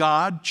 but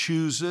God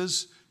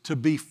chooses to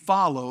be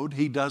followed.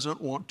 He doesn't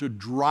want to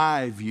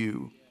drive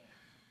you.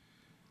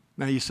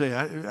 Now you say,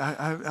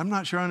 I'm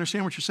not sure I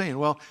understand what you're saying.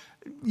 Well,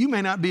 you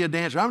may not be a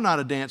dancer. I'm not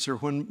a dancer.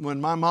 When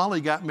my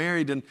Molly got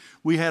married and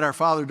we had our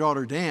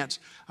father-daughter dance,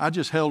 I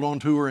just held on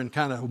to her and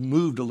kind of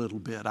moved a little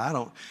bit. I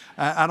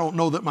don't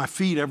know that my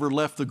feet ever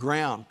left the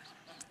ground.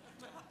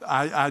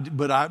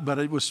 But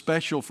it was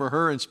special for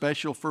her and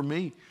special for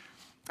me.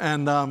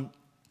 And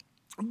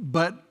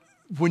but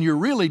when you're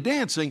really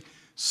dancing,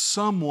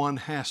 someone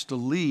has to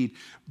lead.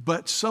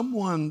 But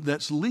someone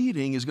that's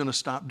leading is going to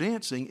stop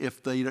dancing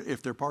if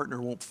their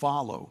partner won't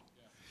follow.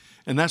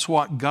 And that's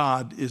what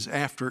God is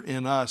after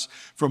in us.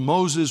 From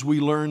Moses,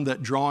 we learned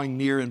that drawing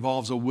near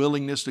involves a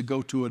willingness to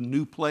go to a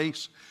new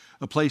place,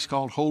 a place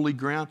called holy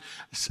ground.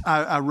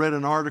 I read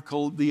an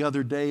article the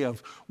other day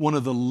of one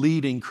of the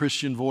leading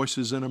Christian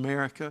voices in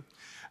America.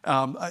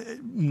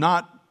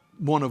 Not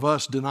one of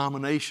us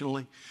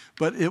denominationally,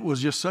 but it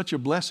was just such a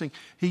blessing.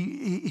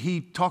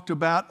 He talked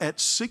about at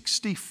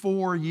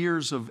 64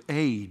 years of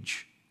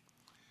age.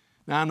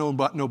 Now I know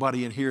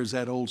nobody in here is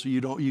that old, so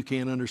you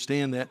can't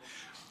understand that.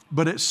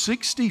 But at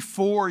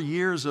 64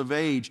 years of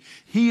age,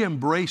 he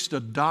embraced a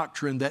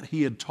doctrine that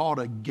he had taught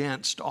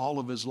against all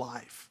of his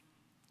life.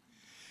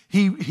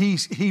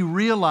 He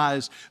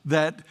realized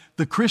that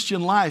the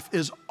Christian life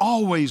is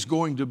always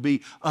going to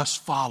be us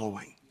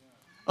following,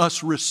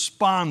 us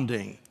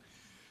responding.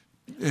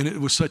 And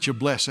it was such a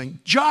blessing.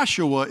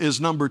 Joshua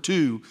is number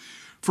 2.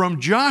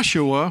 From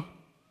Joshua,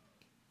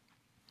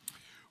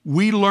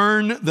 we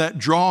learn that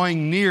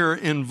drawing near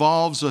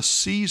involves a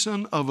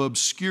season of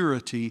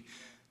obscurity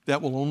that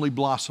will only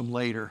blossom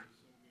later.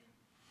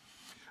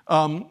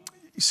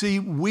 See,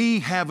 we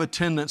have a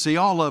tendency,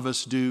 all of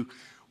us do,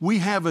 we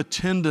have a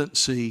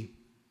tendency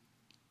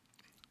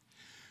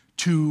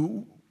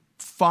to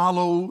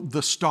follow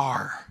the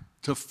star,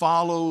 to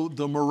follow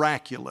the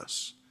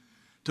miraculous,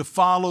 to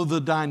follow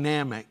the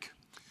dynamic.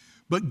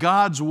 But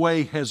God's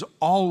way has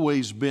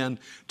always been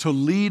to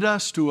lead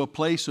us to a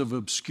place of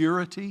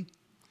obscurity,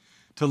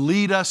 to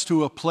lead us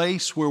to a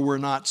place where we're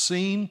not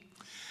seen,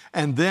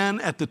 and then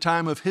at the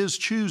time of His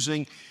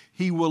choosing,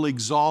 He will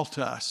exalt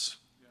us.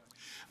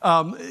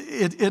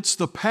 It's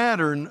the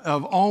pattern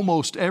of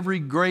almost every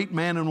great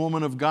man and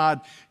woman of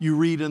God you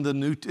read in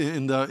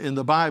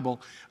the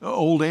Bible,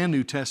 Old and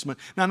New Testament.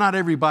 Now, not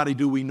everybody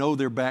do we know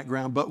their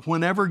background, but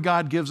whenever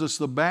God gives us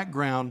the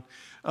background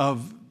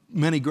of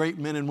many great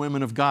men and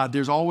women of God,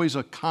 there's always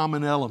a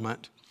common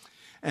element,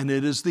 and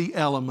it is the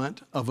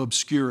element of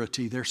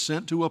obscurity. They're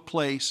sent to a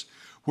place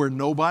where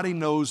nobody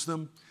knows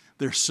them.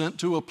 They're sent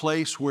to a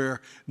place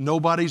where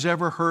nobody's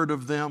ever heard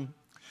of them.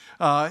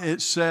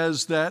 It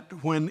says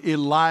that when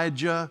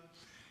Elijah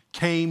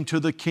came to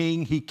the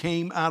king, he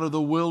came out of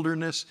the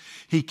wilderness.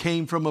 He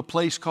came from a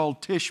place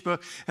called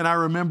Tishba. And I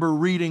remember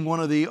reading one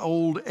of the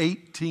old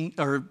 18th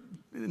or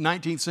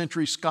 19th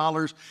century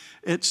scholars.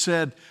 It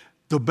said,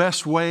 the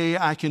best way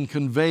I can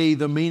convey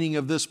the meaning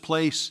of this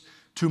place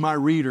to my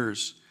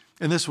readers,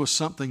 and this was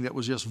something that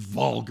was just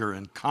vulgar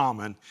and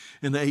common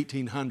in the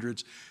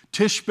 1800s,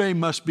 Tishbe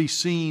must be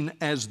seen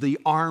as the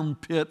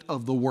armpit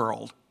of the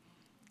world.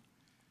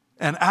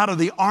 And out of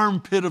the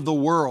armpit of the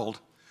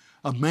world,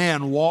 a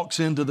man walks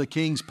into the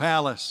king's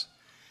palace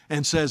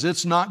and says,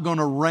 it's not going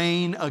to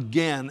rain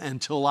again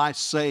until I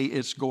say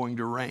it's going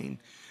to rain.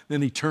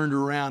 Then he turned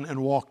around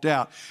and walked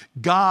out.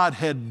 God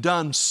had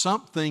done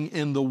something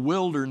in the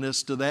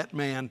wilderness to that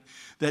man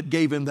that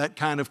gave him that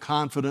kind of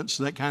confidence,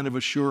 that kind of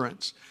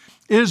assurance.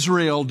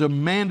 Israel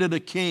demanded a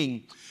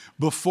king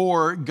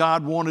before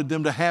God wanted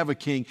them to have a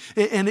king.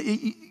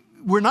 And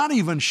we're not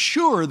even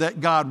sure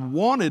that God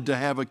wanted to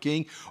have a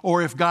king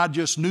or if God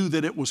just knew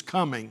that it was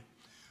coming.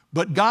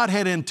 But God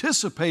had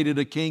anticipated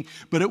a king,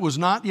 but it was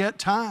not yet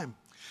time.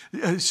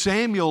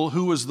 Samuel,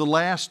 who was the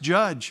last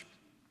judge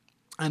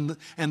and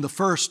the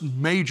first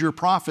major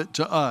prophet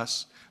to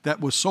us, that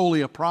was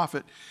solely a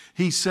prophet,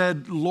 he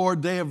said,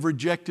 Lord, they have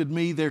rejected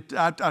me.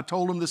 I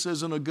told them this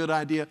isn't a good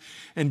idea.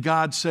 And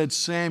God said,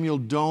 Samuel,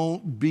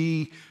 don't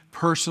be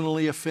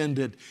personally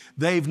offended.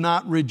 They've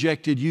not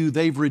rejected you.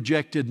 They've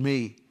rejected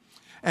me.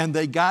 And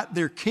they got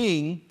their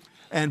king.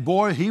 And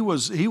boy, he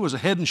was a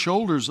head and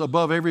shoulders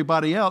above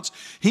everybody else.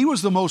 He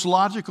was the most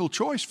logical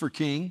choice for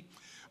king.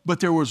 But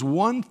there was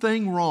one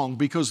thing wrong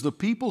because the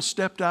people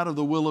stepped out of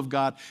the will of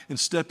God and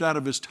stepped out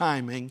of His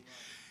timing.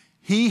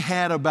 He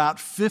had about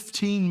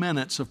 15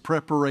 minutes of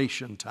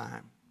preparation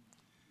time.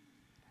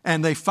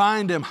 And they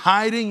find him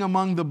hiding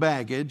among the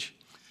baggage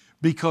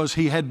because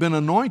he had been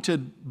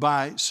anointed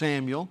by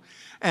Samuel.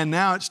 And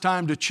now it's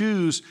time to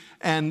choose.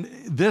 And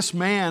this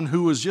man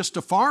who was just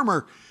a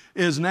farmer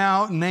is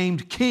now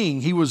named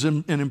king. He was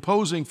an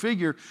imposing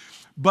figure.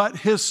 But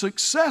his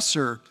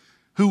successor,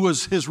 who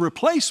was his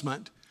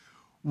replacement,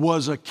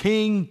 was a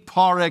king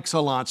par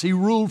excellence. He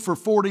ruled for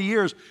 40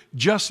 years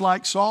just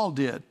like Saul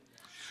did.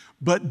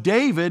 But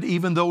David,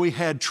 even though he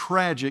had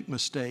tragic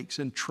mistakes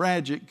and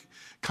tragic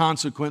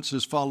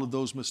consequences followed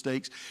those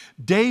mistakes,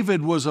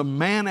 David was a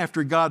man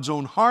after God's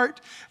own heart,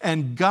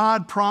 and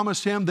God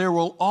promised him there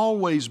will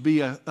always be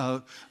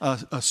a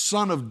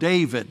son of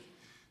David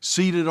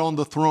seated on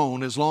the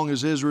throne as long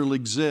as Israel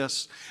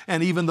exists.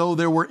 And even though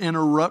there were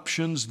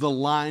interruptions, the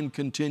line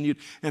continued.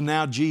 And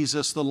now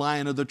Jesus, the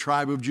Lion of the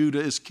tribe of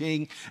Judah, is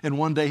king. And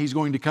one day He's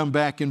going to come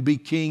back and be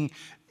king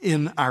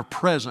in our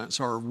presence,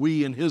 or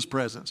we in His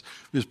presence,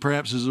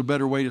 perhaps is a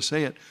better way to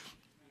say it.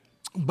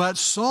 But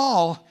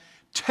Saul,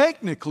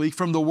 technically,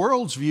 from the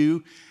world's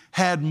view,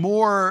 had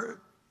more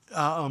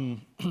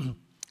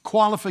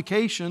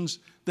qualifications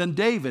than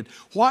David.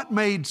 What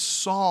made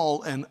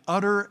Saul an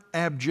utter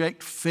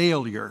abject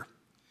failure?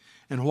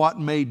 And what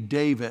made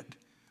David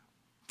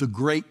the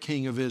great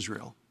king of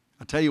Israel?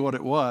 I'll tell you what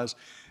it was.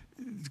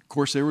 Of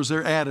course, there was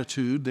their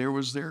attitude. There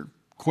was their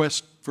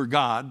quest for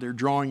God. They're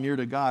drawing near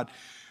to God.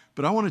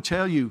 But I want to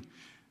tell you,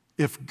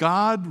 if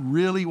God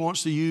really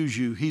wants to use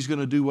you, He's going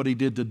to do what He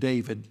did to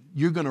David.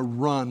 You're going to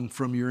run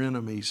from your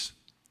enemies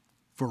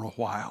for a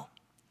while.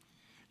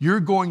 You're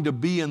going to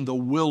be in the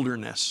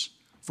wilderness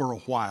for a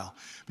while.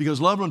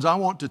 Because, loved ones, I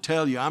want to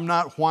tell you, I'm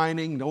not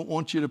whining. Don't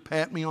want you to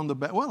pat me on the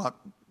back. Well,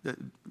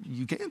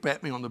 you can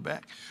pat me on the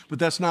back, but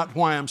that's not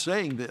why I'm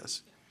saying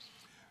this.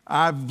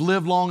 I've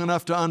lived long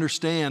enough to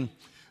understand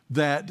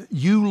that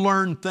you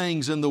learn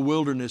things in the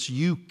wilderness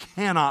you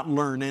cannot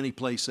learn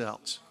anyplace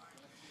else.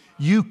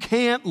 You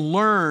can't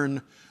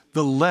learn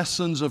the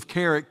lessons of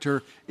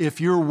character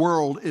if your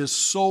world is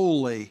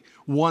solely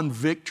one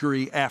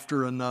victory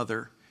after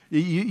another.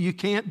 You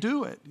can't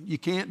do it. You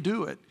can't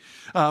do it.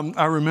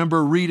 I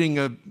remember reading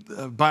a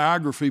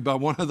biography by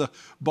one of the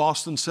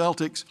Boston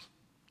Celtics,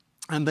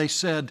 and they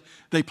said,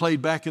 they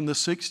played back in the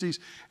 60s,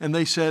 and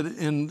they said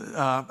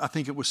I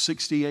think it was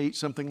 68,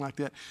 something like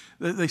that,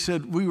 they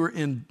said we were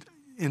in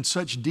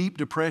such deep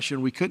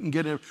depression, we couldn't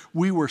get it.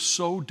 We were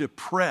so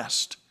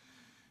depressed.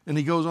 And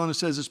he goes on and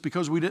says, it's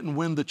because we didn't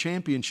win the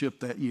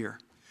championship that year.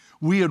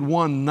 We had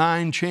won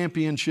 9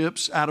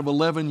 championships out of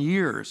 11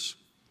 years.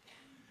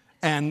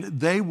 And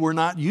they were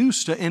not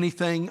used to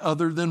anything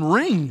other than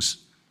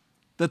rings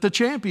that the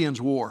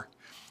champions wore.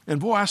 And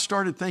boy, I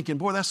started thinking,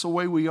 boy, that's the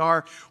way we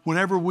are.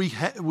 Whenever we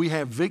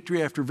have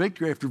victory after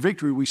victory after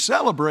victory, we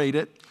celebrate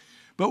it.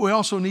 But we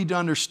also need to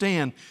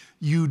understand,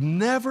 you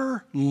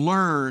never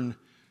learn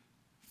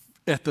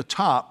at the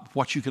top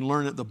what you can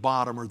learn at the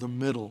bottom or the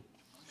middle.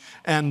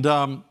 And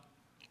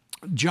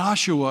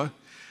Joshua,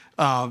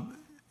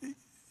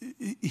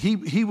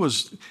 he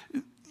was,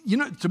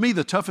 to me,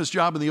 the toughest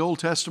job in the Old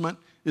Testament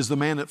is the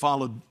man that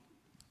followed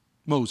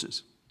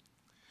Moses.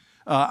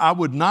 I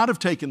would not have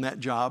taken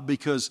that job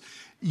because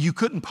you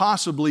couldn't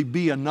possibly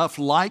be enough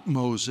like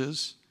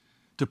Moses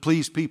to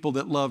please people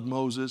that loved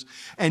Moses.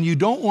 And you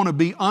don't want to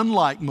be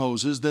unlike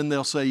Moses, then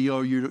they'll say,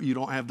 you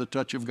don't have the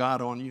touch of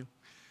God on you.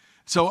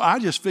 So I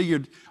just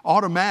figured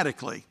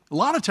automatically, a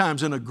lot of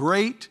times in a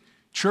great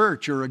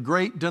church or a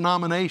great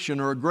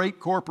denomination or a great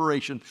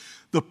corporation,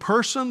 the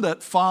person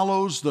that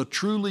follows the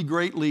truly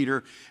great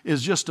leader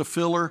is just a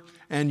filler,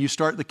 and you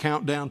start the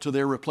countdown to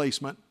their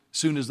replacement as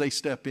soon as they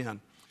step in.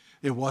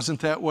 It wasn't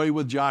that way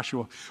with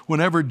Joshua.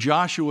 Whenever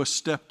Joshua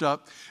stepped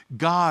up,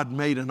 God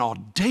made an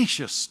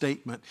audacious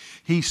statement.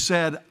 He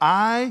said,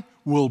 I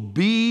will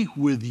be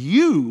with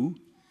you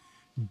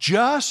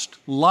just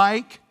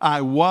like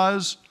I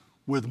was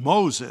with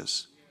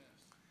Moses.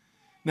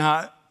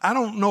 Now, I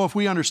don't know if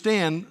we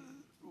understand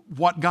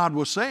what God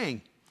was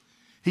saying.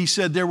 He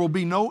said, there will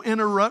be no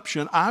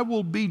interruption. I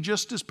will be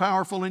just as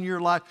powerful in your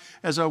life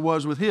as I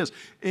was with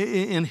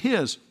in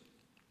his.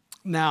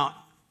 Now,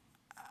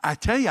 I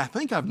tell you, I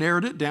think I've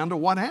narrowed it down to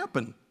what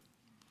happened.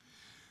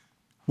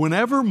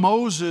 Whenever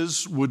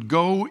Moses would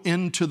go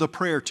into the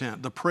prayer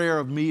tent,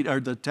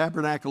 the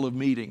tabernacle of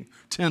meeting,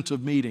 tent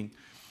of meeting,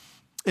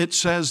 it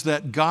says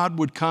that God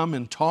would come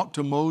and talk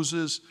to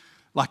Moses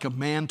like a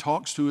man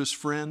talks to his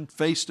friend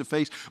face to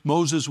face.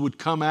 Moses would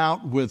come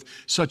out with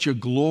such a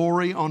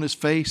glory on his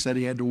face that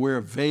he had to wear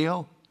a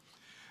veil.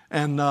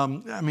 And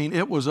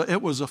it was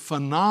a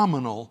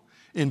phenomenal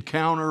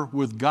encounter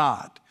with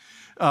God.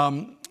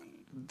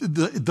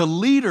 The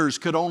leaders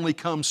could only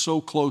come so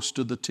close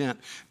to the tent.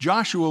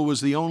 Joshua was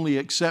the only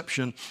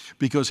exception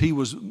because he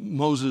was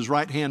Moses'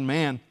 right-hand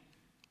man.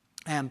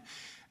 And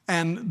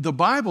the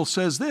Bible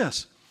says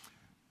this,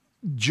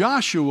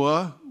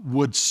 Joshua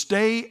would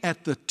stay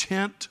at the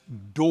tent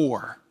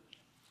door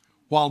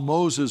while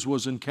Moses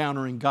was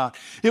encountering God.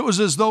 It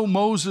was as though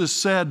Moses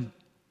said,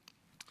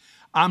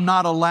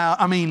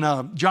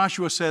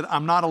 Joshua said,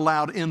 I'm not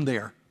allowed in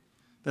there.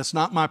 That's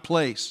not my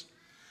place.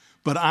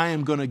 But I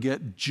am going to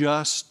get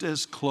just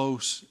as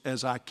close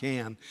as I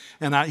can.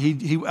 And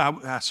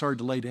I started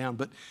to lay down,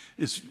 but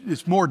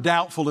it's more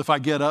doubtful if I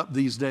get up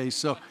these days.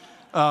 So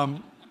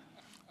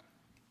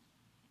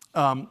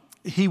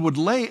he would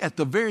lay at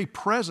the very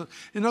present.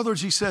 In other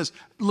words, he says,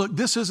 look,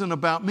 this isn't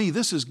about me.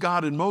 This is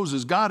God and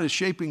Moses. God is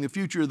shaping the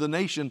future of the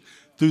nation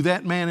through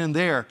that man in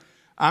there.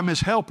 I'm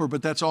his helper,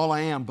 but that's all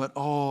I am. But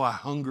I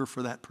hunger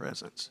for that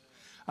presence.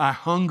 I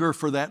hunger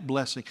for that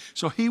blessing.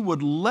 So he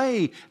would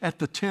lay at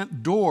the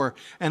tent door,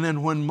 and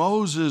then when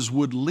Moses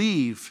would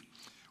leave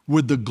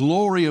with the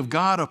glory of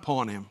God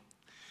upon him,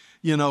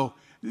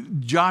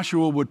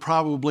 Joshua would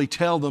probably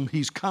tell them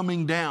he's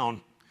coming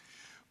down.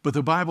 But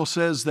the Bible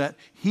says that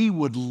he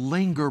would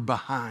linger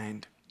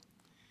behind.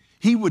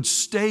 He would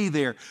stay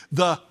there.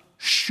 The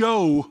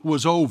show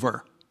was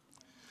over.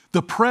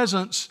 The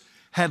presence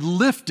had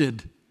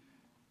lifted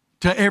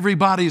to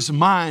everybody's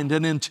mind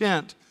and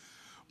intent.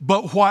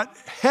 But what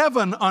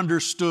heaven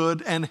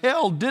understood and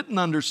hell didn't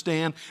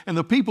understand and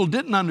the people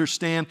didn't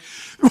understand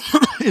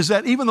is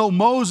that even though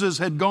Moses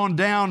had gone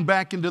down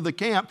back into the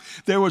camp,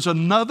 there was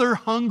another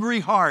hungry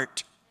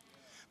heart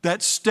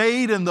that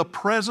stayed in the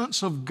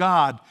presence of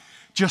God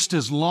just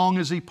as long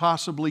as he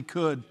possibly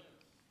could.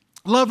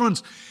 Loved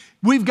ones,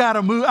 we've got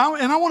to move.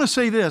 And I want to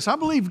say this. I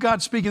believe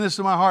God's speaking this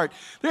to my heart.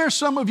 There are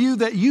some of you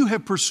that you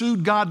have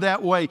pursued God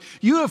that way.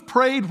 You have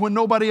prayed when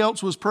nobody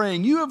else was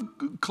praying. You have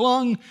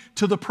clung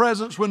to the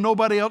presence when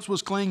nobody else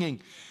was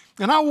clinging.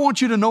 And I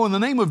want you to know in the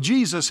name of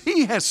Jesus,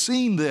 He has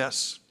seen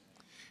this.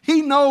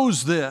 He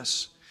knows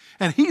this.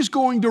 And He's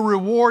going to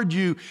reward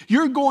you.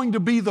 You're going to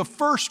be the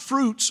first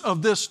fruits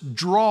of this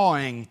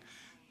drawing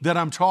that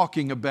I'm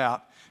talking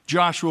about.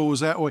 Joshua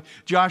was that way.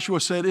 Joshua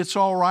said, it's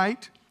all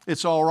right.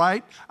 It's all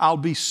right. I'll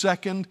be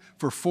second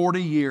for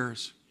 40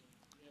 years.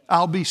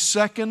 I'll be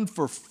second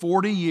for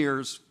 40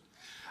 years.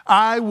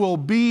 I will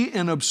be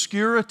in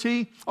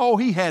obscurity. Oh,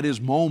 he had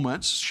his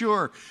moments,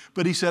 sure.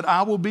 But he said,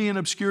 I will be in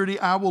obscurity.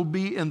 I will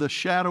be in the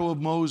shadow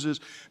of Moses,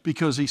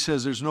 because he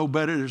says there's no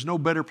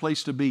better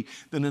place to be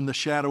than in the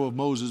shadow of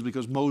Moses,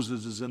 because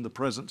Moses is in the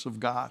presence of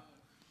God.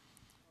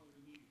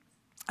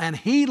 And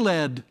he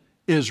led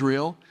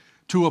Israel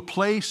to a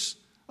place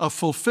of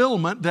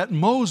fulfillment that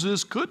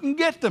Moses couldn't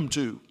get them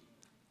to.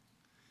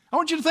 I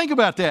want you to think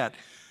about that.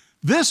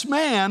 This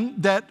man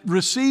that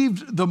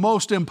received the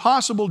most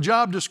impossible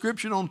job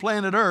description on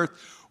planet Earth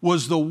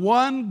was the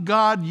one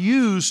God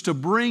used to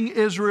bring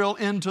Israel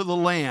into the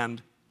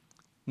land,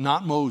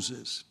 not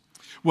Moses.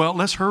 Well,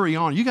 let's hurry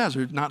on. You guys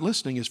are not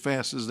listening as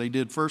fast as they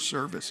did first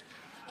service.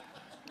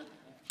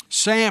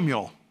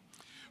 Samuel.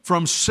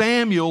 From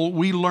Samuel,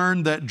 we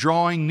learned that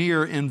drawing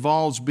near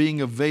involves being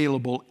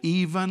available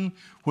even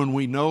when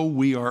we know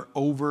we are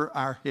over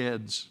our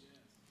heads.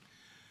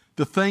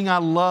 The thing I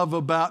love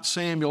about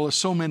Samuel is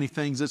so many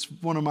things. It's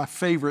one of my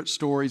favorite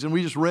stories, and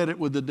we just read it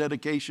with the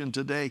dedication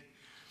today.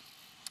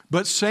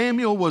 But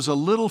Samuel was a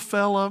little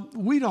fella,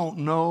 we don't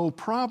know,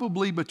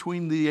 probably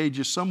between the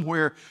ages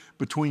somewhere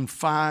between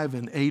 5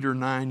 and 8 or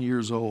 9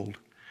 years old.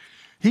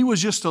 He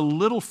was just a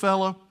little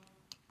fella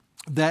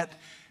that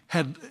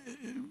had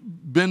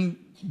been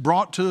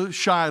brought to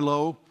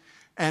Shiloh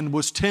and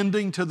was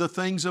tending to the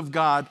things of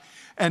God.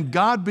 And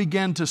God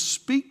began to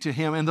speak to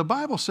him. And the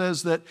Bible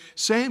says that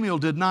Samuel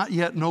did not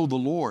yet know the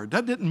Lord.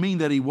 That didn't mean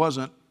that he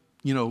wasn't,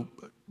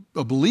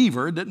 a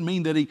believer. It didn't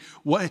mean that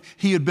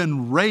he had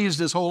been raised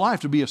his whole life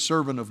to be a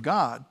servant of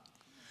God.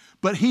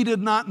 But he did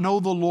not know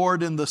the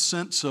Lord in the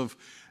sense of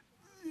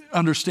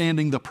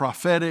understanding the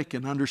prophetic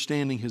and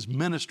understanding his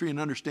ministry and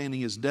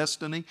understanding his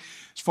destiny.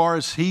 As far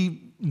as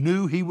he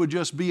knew, he would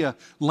just be a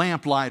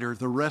lamplighter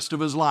the rest of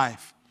his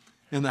life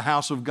in the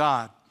house of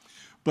God.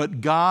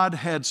 But God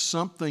had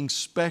something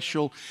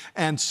special,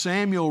 and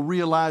Samuel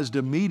realized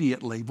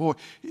immediately, boy,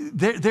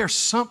 there's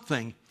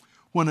something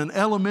when an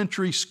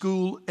elementary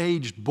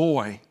school-aged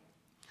boy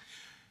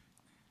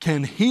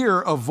can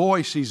hear a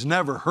voice he's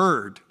never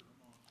heard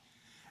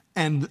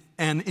and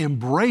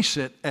embrace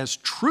it as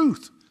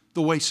truth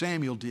the way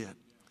Samuel did.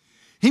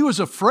 He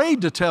was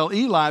afraid to tell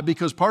Eli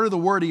because part of the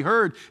word he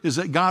heard is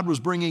that God was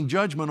bringing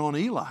judgment on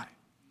Eli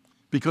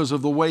because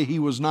of the way he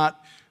was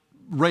not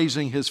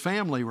raising his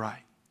family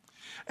right.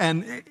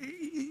 And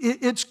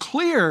it's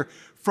clear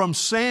from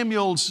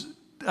Samuel's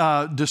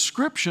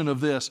description of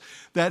this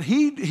that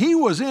he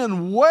was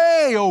in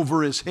way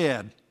over his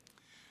head,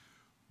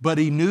 but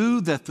he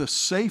knew that the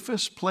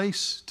safest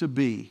place to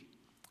be,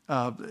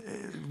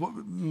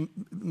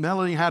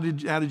 Melanie, how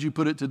did you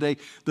put it today?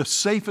 The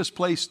safest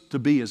place to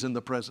be is in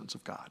the presence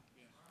of God.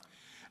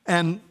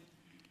 And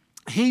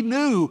he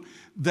knew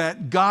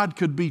that God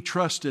could be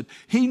trusted.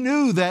 He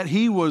knew that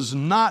he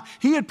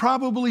had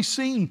probably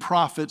seen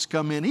prophets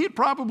come in. He had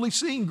probably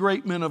seen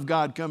great men of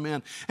God come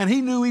in. And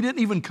he knew he didn't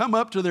even come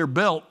up to their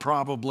belt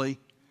probably.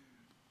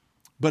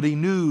 But he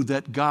knew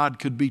that God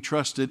could be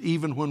trusted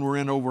even when we're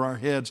in over our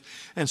heads.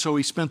 And so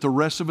he spent the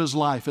rest of his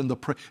life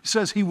it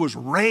says he was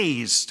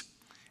raised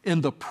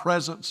in the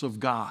presence of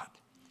God.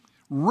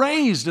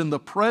 Raised in the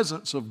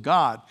presence of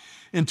God.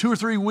 In 2 or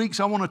 3 weeks,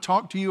 I want to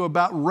talk to you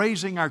about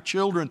raising our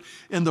children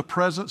in the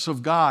presence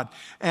of God.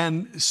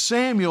 And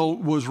Samuel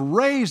was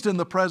raised in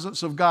the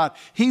presence of God.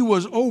 He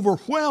was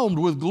overwhelmed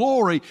with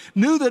glory,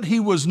 knew that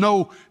he was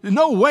no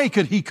way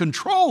could he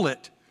control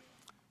it.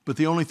 But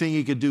the only thing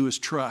he could do is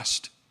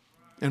trust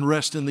and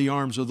rest in the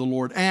arms of the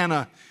Lord.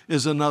 Anna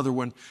is another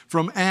one.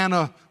 From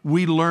Anna,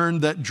 we learn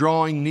that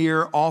drawing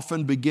near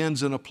often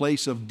begins in a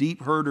place of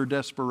deep hurt or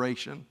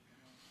desperation.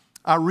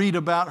 I read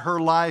about her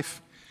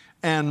life,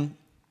 and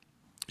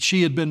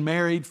she had been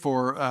married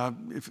for,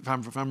 if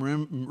I'm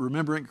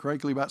remembering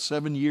correctly, about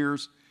 7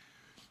 years.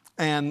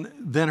 And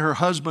then her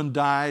husband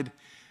died,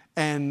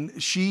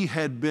 and she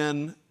had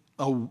been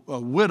a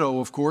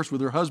widow, of course,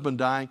 with her husband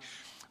dying.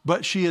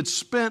 But she had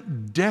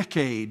spent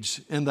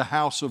decades in the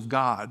house of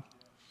God,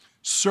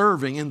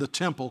 serving in the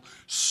temple,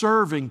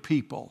 serving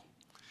people.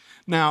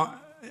 Now,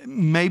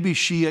 maybe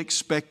she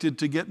expected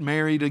to get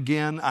married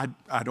again.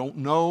 I don't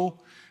know.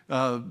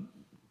 I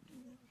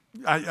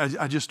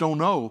just don't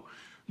know.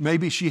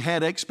 Maybe she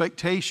had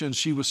expectations.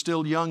 She was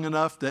still young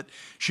enough that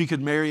she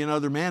could marry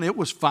another man. It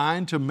was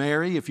fine to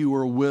marry if you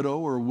were a widow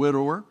or a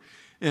widower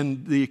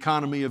in the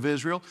economy of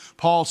Israel.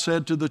 Paul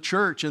said to the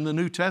church in the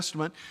New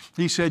Testament,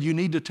 he said, you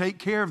need to take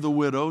care of the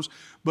widows,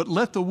 but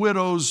let the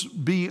widows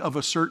be of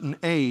a certain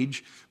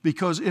age,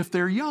 because if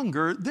they're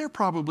younger, they're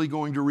probably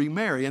going to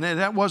remarry. And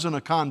that wasn't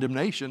a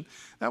condemnation.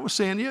 That was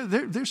saying, yeah,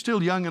 they're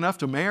still young enough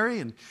to marry.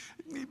 And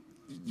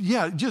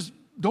yeah, just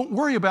don't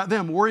worry about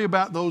them. Worry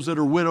about those that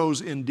are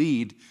widows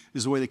indeed,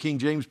 is the way the King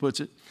James puts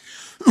it.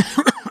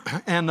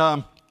 And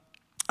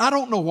I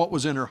don't know what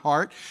was in her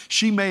heart.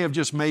 She may have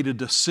just made a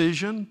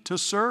decision to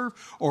serve,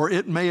 or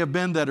it may have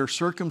been that her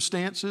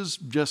circumstances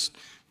just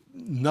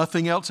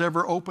nothing else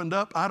ever opened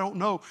up. I don't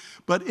know.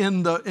 But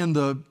in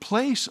the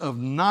place of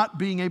not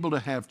being able to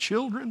have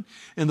children,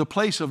 in the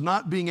place of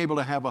not being able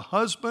to have a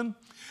husband,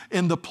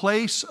 in the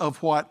place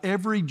of what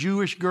every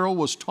Jewish girl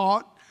was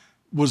taught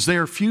was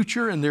their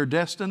future and their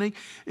destiny,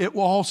 it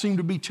will all seem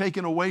to be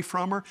taken away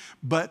from her.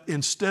 But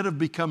instead of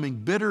becoming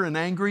bitter and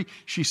angry,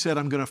 she said,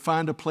 I'm going to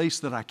find a place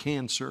that I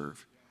can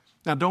serve.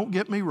 Now, don't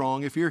get me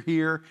wrong. If you're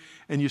here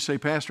and you say,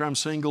 Pastor, I'm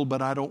single,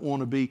 but I don't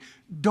want to be,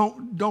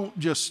 don't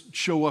just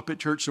show up at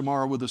church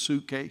tomorrow with a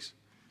suitcase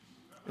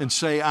and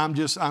say, I'm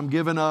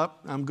giving up.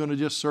 I'm going to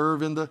just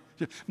serve in the...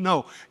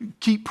 No,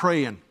 keep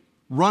praying.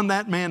 Run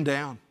that man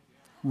down.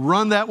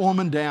 Run that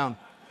woman down.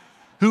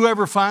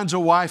 Whoever finds a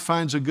wife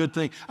finds a good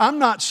thing. I'm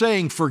not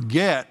saying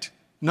forget.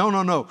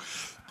 No.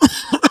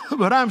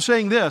 But I'm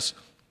saying this.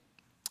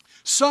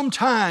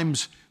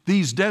 Sometimes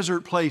these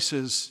desert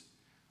places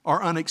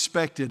are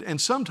unexpected,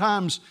 and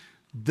sometimes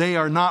they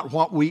are not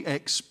what we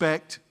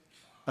expect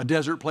a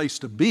desert place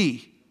to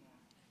be.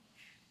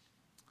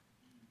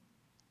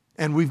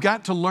 And we've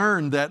got to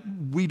learn that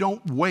we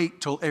don't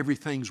wait till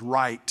everything's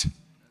right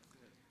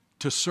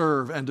to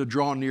serve and to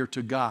draw near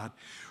to God.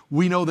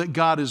 We know that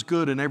God is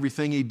good and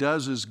everything He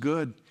does is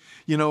good.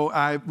 You know,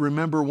 I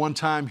remember one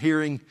time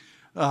hearing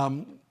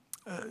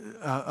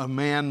a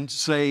man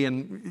say,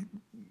 and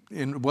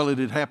well, it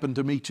had happened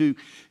to me too.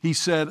 He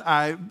said,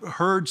 I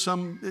heard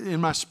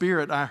in my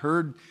spirit, I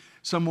heard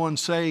someone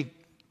say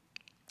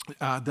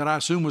that I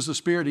assume was the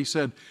Spirit. He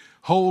said,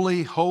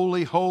 holy,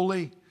 holy,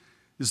 holy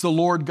is the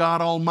Lord God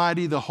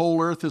Almighty. The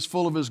whole earth is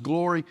full of His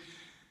glory.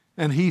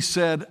 And he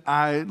said,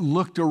 I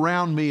looked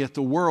around me at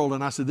the world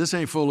and I said, this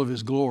ain't full of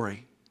His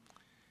glory.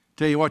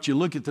 Tell you what, you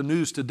look at the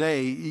news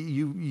today,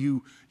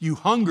 you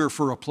hunger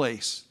for a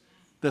place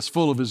that's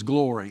full of His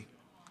glory.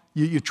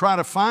 You try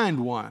to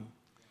find one.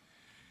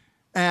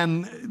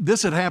 And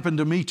this had happened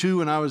to me too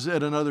when I was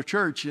at another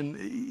church, and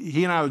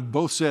he and I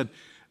both said,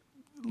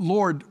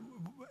 Lord,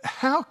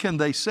 how can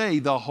they say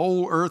the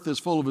whole earth is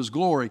full of His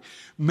glory?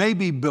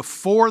 Maybe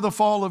before the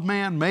fall of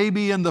man,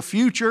 maybe in the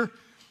future,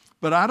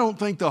 but I don't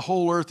think the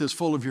whole earth is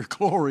full of Your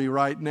glory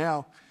right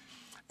now.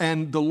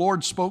 And the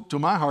Lord spoke to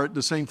my heart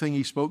the same thing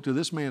He spoke to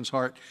this man's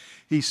heart.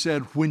 He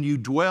said, when you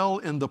dwell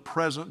in the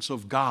presence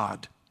of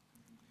God,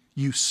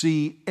 you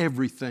see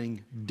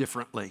everything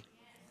differently.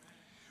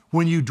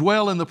 When you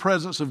dwell in the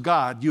presence of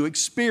God, you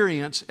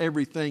experience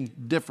everything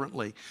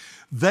differently.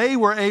 They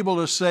were able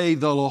to say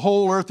the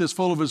whole earth is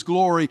full of His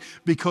glory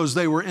because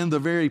they were in the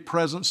very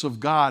presence of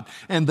God,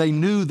 and they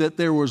knew that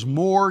there was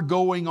more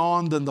going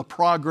on than the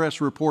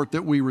progress report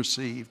that we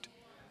received.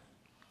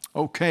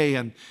 Okay,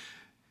 and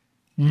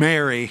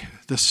Mary,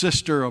 the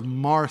sister of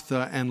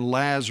Martha and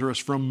Lazarus.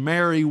 From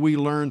Mary we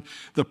learn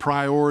the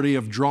priority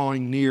of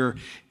drawing near,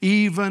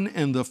 even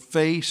in the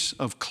face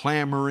of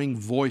clamoring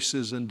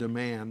voices and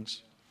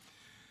demands.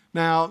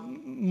 Now,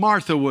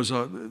 Martha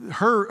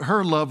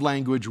her love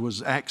language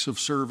was acts of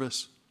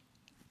service.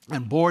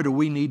 And boy, do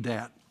we need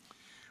that.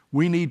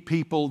 We need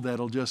people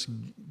that'll just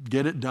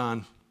get it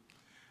done.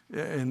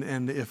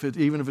 And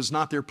even if it's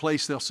not their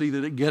place, they'll see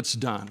that it gets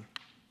done.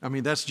 I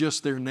mean, that's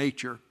just their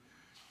nature.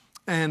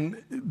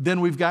 And then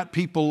we've got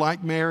people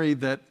like Mary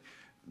that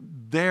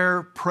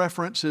their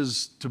preference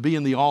is to be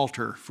in the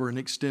altar for an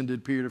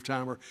extended period of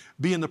time or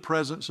be in the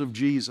presence of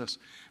Jesus.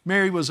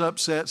 Mary was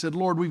upset, said,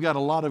 Lord, we've got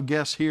a lot of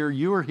guests here.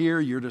 You are here.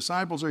 Your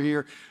disciples are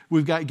here.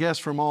 We've got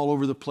guests from all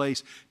over the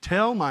place.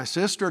 Tell my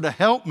sister to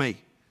help me.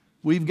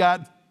 We've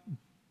got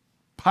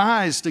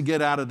pies to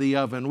get out of the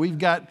oven. We've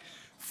got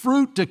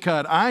fruit to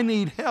cut. I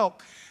need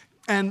help.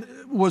 And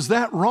was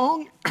that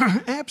wrong?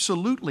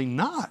 Absolutely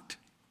not.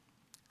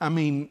 I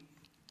mean,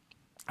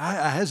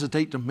 I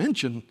hesitate to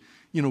mention,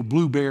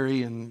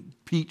 blueberry and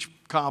peach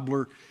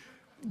cobbler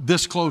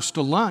this close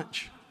to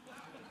lunch.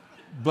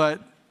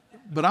 But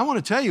I want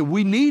to tell you,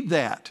 we need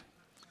that.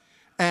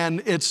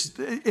 And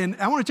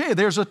I want to tell you,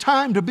 there's a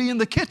time to be in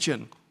the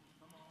kitchen.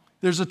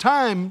 There's a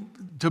time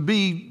to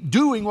be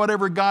doing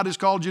whatever God has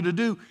called you to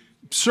do,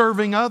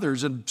 serving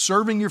others and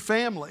serving your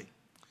family.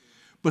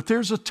 But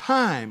there's a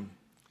time,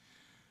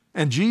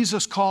 and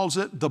Jesus calls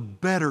it the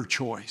better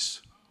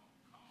choice.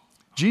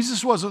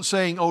 Jesus wasn't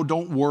saying, oh,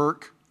 don't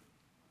work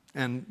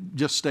and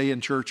just stay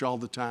in church all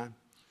the time.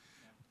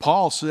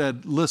 Paul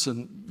said,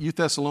 listen, you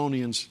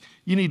Thessalonians,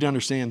 you need to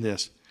understand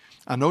this.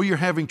 I know you're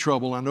having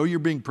trouble. I know you're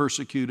being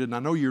persecuted. And I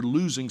know you're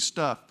losing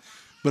stuff.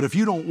 But if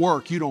you don't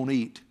work, you don't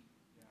eat.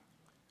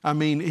 I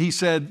mean, he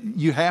said,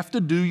 you have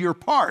to do your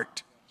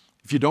part.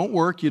 If you don't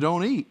work, you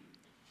don't eat.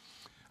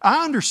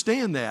 I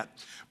understand that.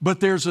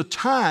 But there's a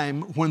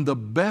time when the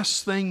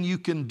best thing you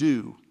can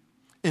do,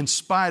 in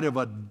spite of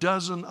a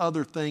dozen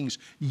other things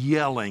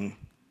yelling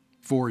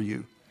for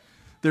you,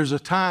 there's a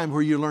time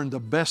where you learn the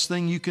best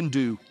thing you can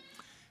do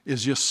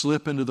is just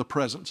slip into the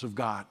presence of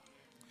God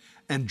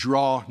and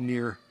draw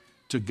near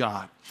to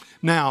God.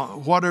 Now,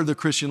 what are the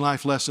Christian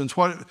life lessons?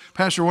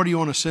 Pastor, what do you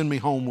want to send me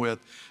home with?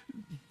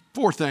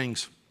 4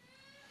 things.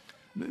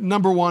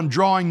 Number 1,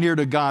 drawing near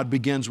to God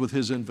begins with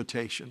His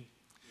invitation.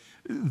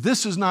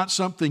 This is not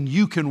something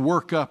you can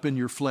work up in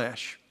your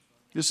flesh.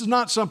 This is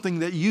not something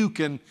that you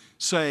can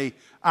say,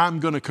 I'm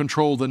going to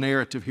control the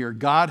narrative here.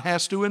 God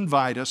has to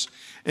invite us,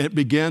 and it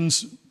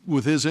begins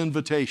with His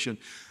invitation.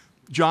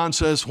 John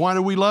says, why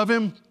do we love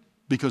Him?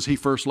 Because He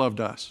first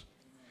loved us.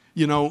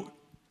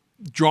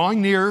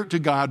 Drawing near to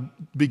God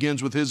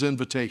begins with His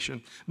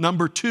invitation.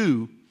 Number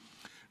 2,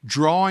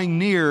 drawing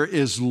near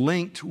is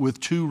linked with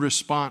 2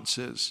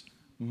 responses,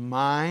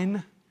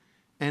 mine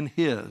and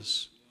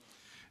His.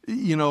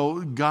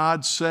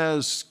 God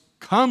says,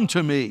 come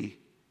to me.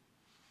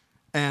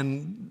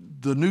 And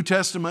the New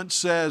Testament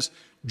says,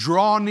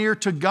 draw near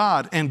to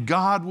God, and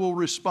God will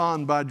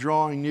respond by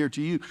drawing near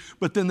to you.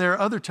 But then there are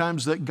other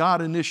times that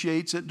God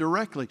initiates it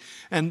directly.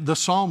 And the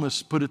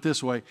psalmist put it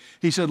this way.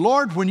 He said,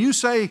 Lord, when you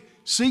say,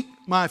 seek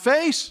my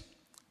face,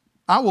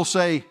 I will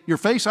say, your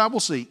face I will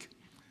seek.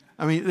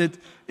 I mean,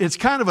 it's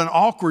kind of an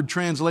awkward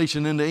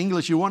translation into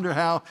English. You wonder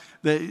how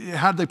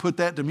did they put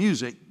that to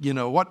music?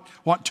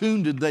 What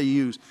tune did they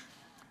use?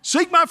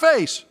 Seek my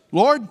face,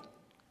 Lord,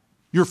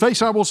 your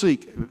face I will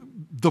seek.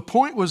 The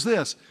point was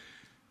this.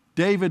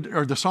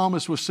 The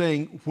psalmist was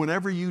saying,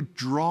 whenever you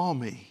draw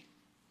me,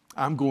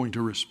 I'm going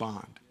to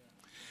respond.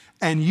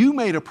 And you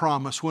made a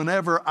promise,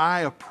 whenever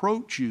I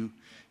approach you,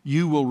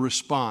 you will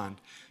respond.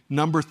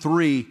 Number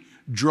 3,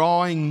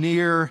 drawing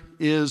near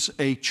is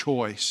a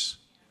choice.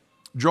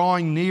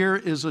 Drawing near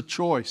is a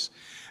choice.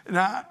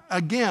 Now,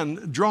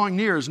 again, drawing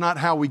near is not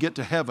how we get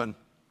to heaven.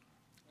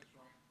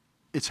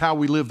 It's how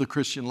we live the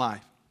Christian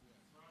life.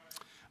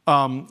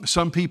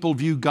 Some people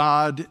view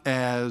God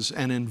as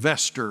an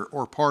investor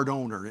or part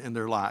owner in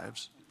their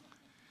lives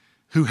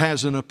who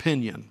has an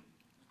opinion.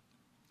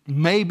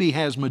 Maybe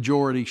has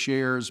majority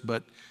shares,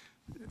 but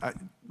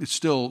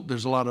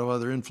there's a lot of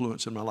other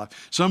influence in my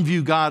life. Some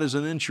view God as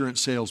an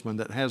insurance salesman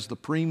that has the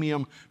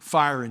premium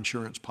fire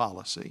insurance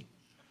policy.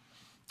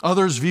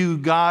 Others view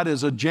God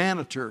as a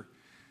janitor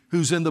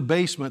who's in the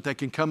basement that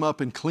can come up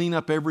and clean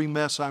up every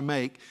mess I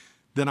make.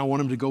 Then I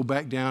want him to go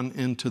back down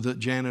into the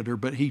janitor.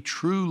 But He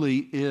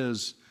truly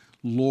is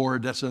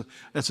Lord. It's not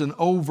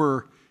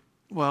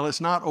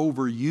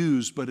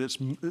overused, but it's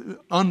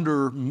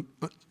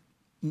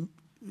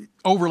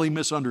overly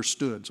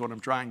misunderstood, is what I'm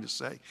trying to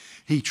say.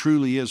 He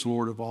truly is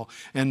Lord of all.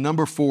 And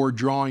number 4,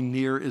 drawing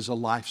near is a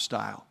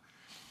lifestyle.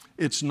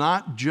 It's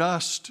not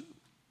just,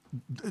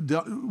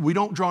 we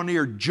don't draw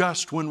near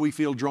just when we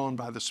feel drawn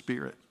by the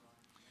Spirit.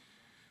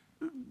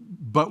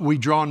 But we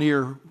draw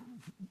near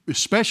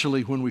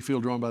especially when we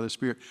feel drawn by the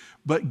Spirit.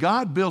 But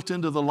God built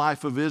into the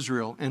life of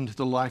Israel and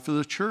the life of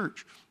the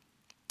church,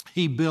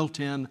 He built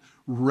in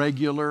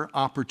regular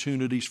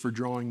opportunities for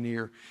drawing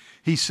near.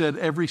 He said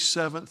every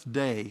 7th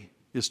day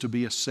is to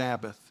be a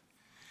Sabbath.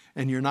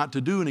 And you're not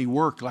to do any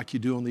work like you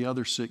do on the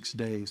other 6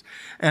 days.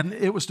 And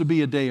it was to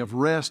be a day of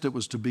rest. It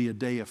was to be a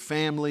day of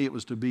family. It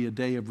was to be a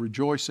day of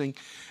rejoicing.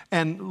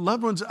 And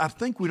loved ones, I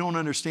think we don't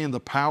understand the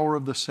power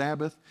of the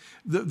Sabbath.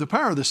 The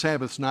power of the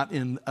Sabbath is not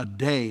in a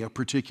day, a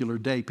particular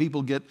day.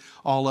 People get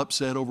all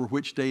upset over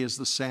which day is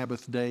the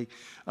Sabbath day.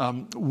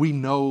 We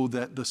know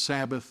that the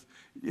Sabbath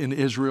in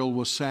Israel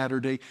was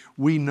Saturday.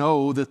 We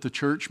know that the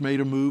church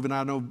made a move, and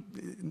I don't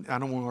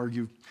want to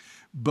argue,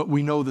 but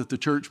we know that the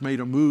church made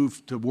a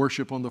move to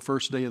worship on the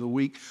first day of the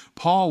week.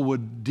 Paul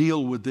would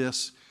deal with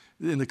this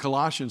in the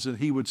Colossians, and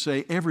he would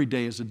say every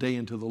day is a day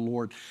unto the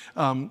Lord.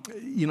 I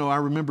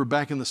remember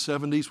back in the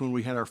 70s when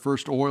we had our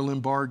first oil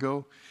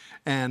embargo,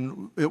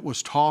 and it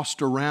was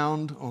tossed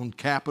around on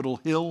Capitol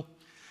Hill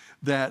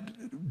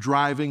that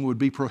driving would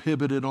be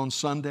prohibited on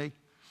Sunday.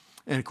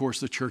 And of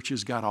course, the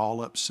churches got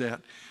all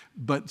upset.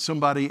 But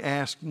somebody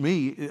asked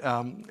me,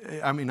 I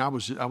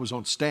was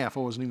on staff,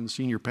 I wasn't even the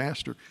senior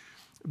pastor.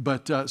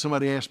 But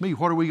somebody asked me,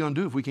 what are we going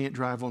to do if we can't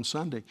drive on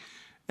Sunday?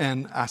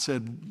 And I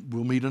said,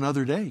 we'll meet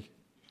another day.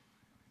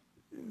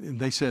 And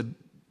they said,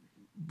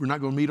 we're not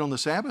going to meet on the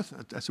Sabbath?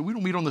 I said, we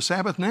don't meet on the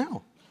Sabbath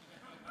now.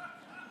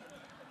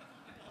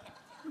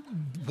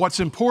 What's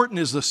important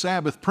is the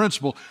Sabbath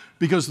principle,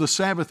 because the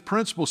Sabbath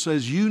principle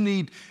says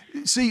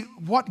see,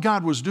 what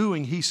God was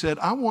doing, He said,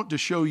 I want to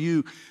show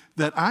you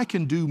that I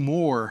can do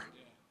more,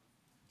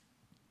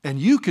 and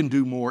you can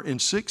do more in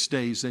 6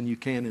 days than you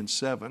can in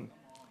 7.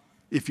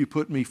 If you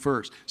put me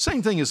first.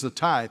 Same thing as the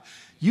tithe.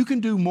 You can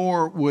do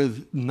more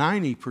with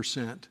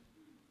 90%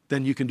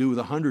 than you can do with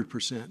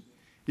 100%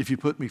 if you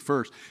put me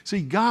first.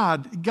 See,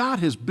 God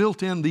has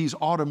built in these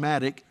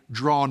automatic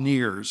draw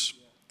nears.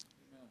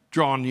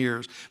 Draw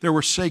nears. There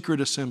were sacred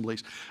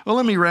assemblies. Well,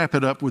 let me wrap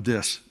it up with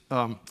this.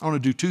 I want to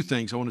do 2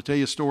 things. I want to tell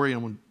you a story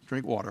and I want to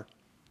drink water.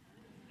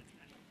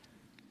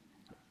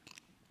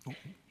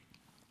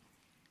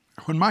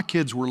 When my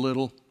kids were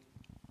little,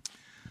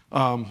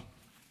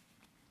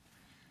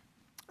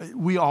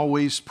 we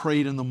always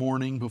prayed in the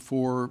morning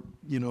before,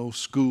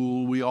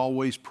 school. We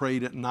always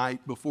prayed at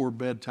night before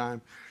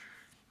bedtime.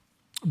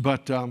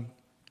 But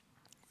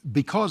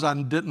because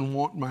I didn't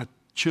want my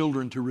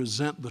children to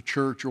resent the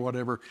church or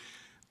whatever,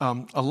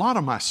 a lot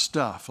of my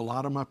stuff, a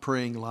lot of my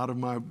praying, a lot of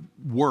my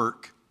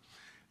work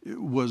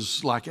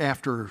was like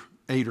after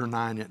 8 or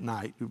 9 at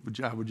night.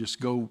 I would just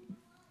go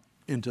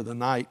into the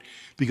night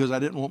because I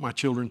didn't want my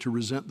children to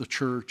resent the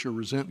church or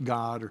resent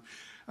God. Or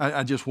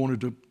I just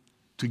wanted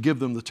to give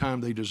them the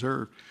time they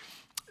deserved.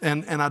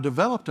 And I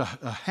developed a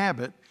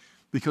habit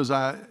because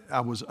I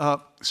was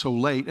up so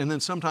late. And then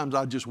sometimes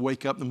I'd just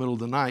wake up in the middle of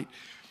the night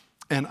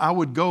and I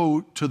would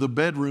go to the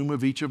bedroom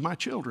of each of my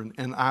children.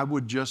 And I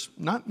would just,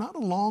 not a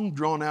long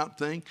drawn out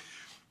thing,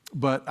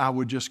 but I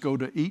would just go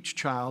to each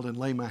child and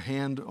lay my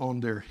hand on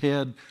their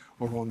head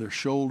or on their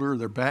shoulder,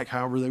 their back,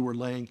 however they were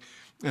laying.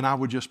 And I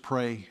would just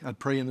pray. I'd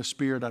pray in the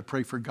Spirit. I'd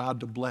pray for God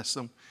to bless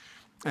them.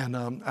 And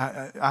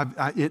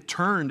it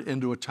turned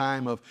into a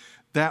time of,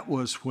 that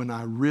was when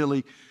I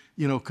really,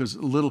 because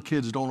little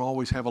kids don't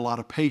always have a lot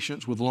of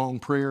patience with long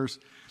prayers.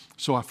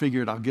 So I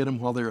figured I'll get them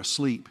while they're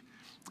asleep.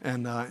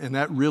 And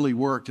that really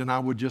worked. And I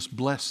would just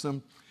bless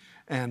them.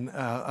 And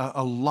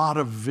a lot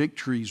of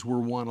victories were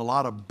won. A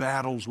lot of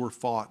battles were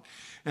fought.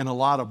 And a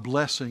lot of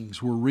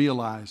blessings were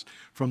realized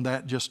from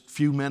that just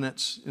few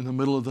minutes in the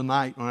middle of the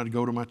night when I'd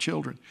go to my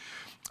children.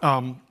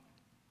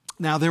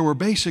 Now, there were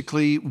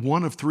basically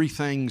one of 3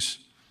 things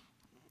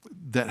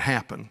that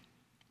happened.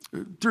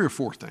 3 or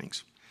 4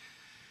 things.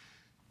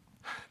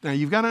 Now,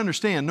 you've got to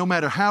understand, no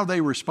matter how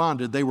they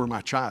responded, they were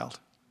my child.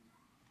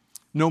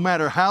 No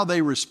matter how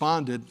they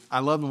responded, I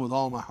love them with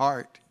all my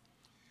heart.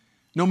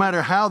 No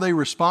matter how they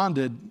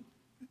responded,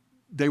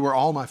 they were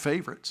all my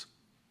favorites.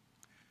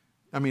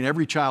 I mean,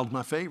 every child's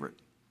my favorite.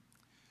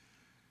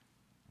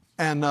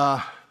 And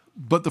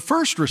but the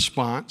first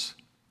response,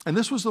 and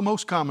this was the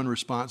most common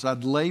response,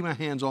 I'd lay my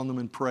hands on them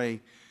and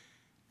pray.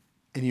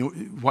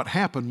 And what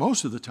happened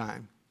most of the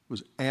time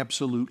was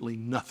absolutely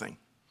nothing.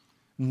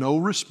 No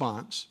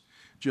response,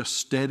 just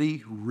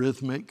steady,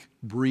 rhythmic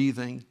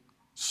breathing,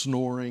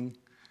 snoring,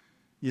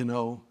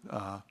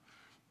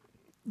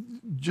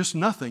 just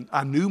nothing.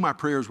 I knew my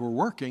prayers were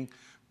working,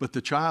 but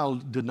the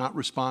child did not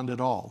respond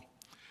at all.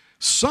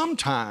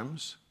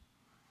 Sometimes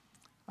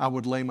I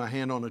would lay my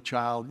hand on a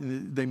child.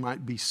 They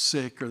might be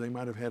sick or they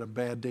might have had a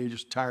bad day,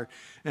 just tired,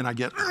 and I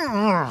get,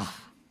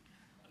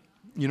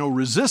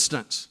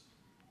 resistance.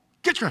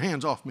 Get your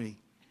hands off me.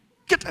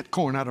 Get that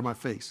corn out of my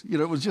face. It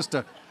was just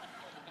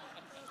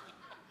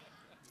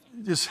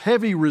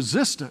heavy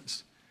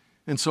resistance.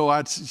 And so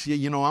I'd say,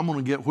 you know, I'm going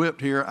to get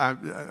whipped here.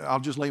 I'll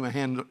just lay my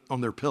hand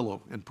on their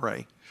pillow and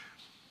pray.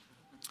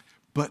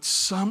 But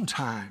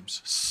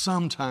sometimes,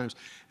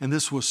 and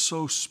this was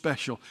so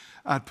special,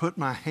 I'd put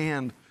my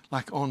hand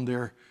like on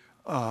their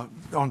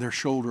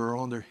shoulder or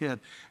on their head,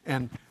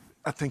 and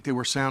I think they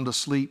were sound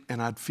asleep,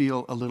 and I'd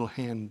feel a little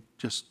hand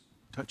just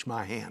touch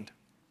my hand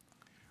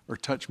or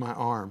touch my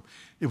arm.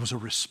 It was a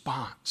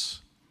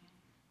response.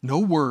 No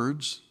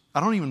words. I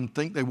don't even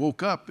think they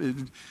woke up.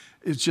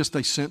 It's just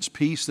they sense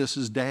peace. This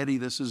is Daddy.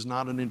 This is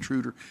not an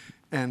intruder.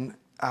 And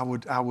I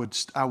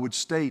would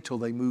stay till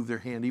they moved their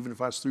hand, even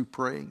if I was through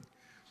praying.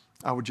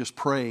 I would just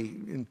pray,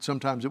 and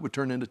sometimes it would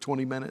turn into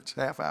 20 minutes,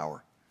 half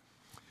hour.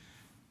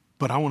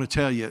 But I want to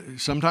tell you,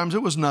 sometimes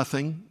it was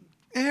nothing.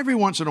 Every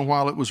once in a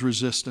while it was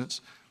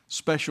resistance.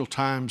 Special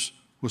times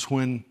was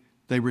when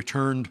they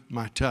returned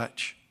my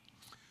touch.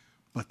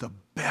 But the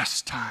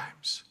best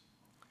times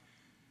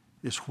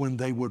is when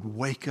they would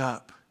wake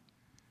up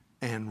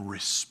and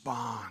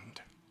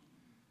respond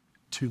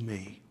to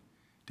me.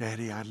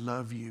 Daddy, I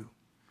love you.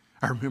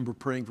 I remember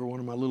praying for one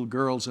of my little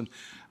girls, and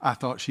I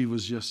thought she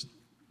was just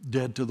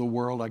dead to the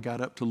world. I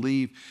got up to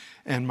leave,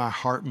 and my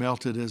heart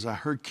melted as I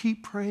heard,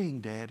 keep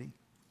praying, Daddy.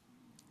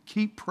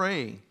 Keep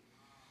praying.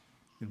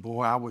 And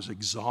boy, I was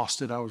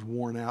exhausted. I was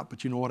worn out.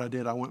 But you know what I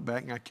did? I went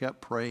back and I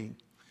kept praying.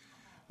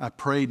 I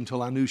prayed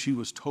until I knew she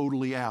was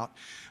totally out.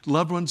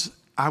 Loved ones,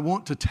 I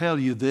want to tell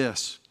you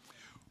this.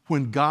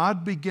 When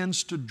God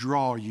begins to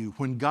draw you,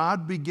 when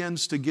God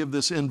begins to give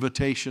this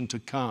invitation to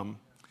come,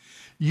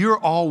 you're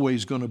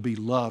always going to be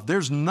loved.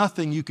 There's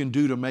nothing you can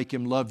do to make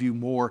Him love you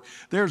more.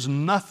 There's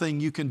nothing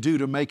you can do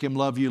to make Him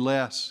love you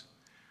less.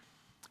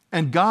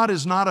 And God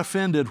is not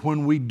offended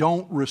when we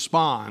don't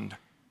respond.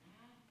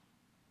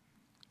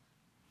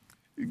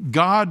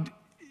 God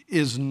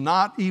is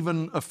not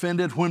even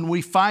offended when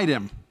we fight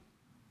Him.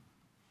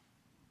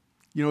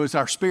 You know, as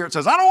our spirit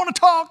says, I don't want to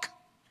talk.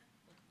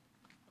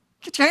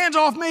 Get your hands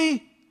off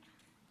me.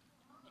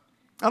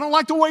 I don't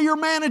like the way you're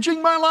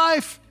managing my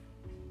life.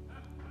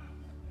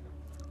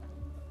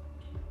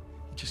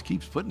 He just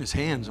keeps putting His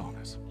hands on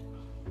us.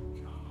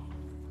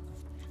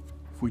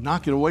 If we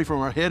knock it away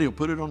from our head, He'll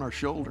put it on our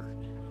shoulder.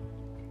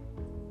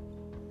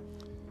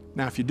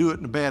 Now, if you do it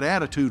in a bad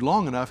attitude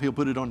long enough, He'll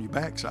put it on your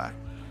backside.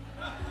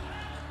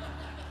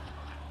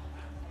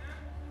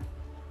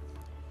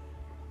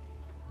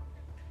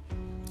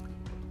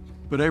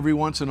 But every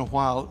once in a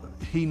while,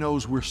 He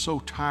knows we're so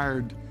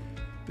tired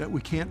that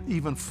we can't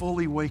even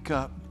fully wake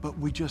up, but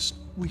we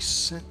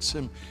sense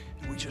Him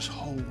and we just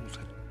hold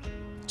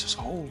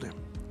Him.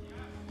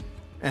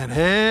 And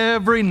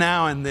every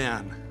now and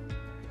then,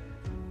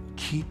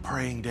 keep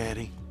praying,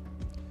 Daddy.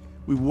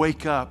 We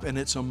wake up and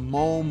it's a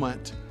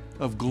moment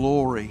of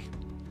glory.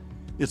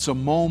 It's a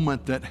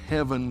moment that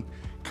heaven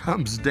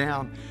comes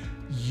down.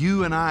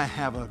 You and I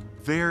have a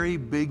very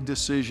big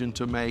decision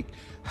to make.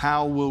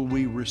 How will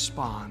we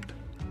respond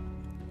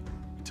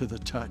to the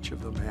touch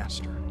of the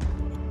Master?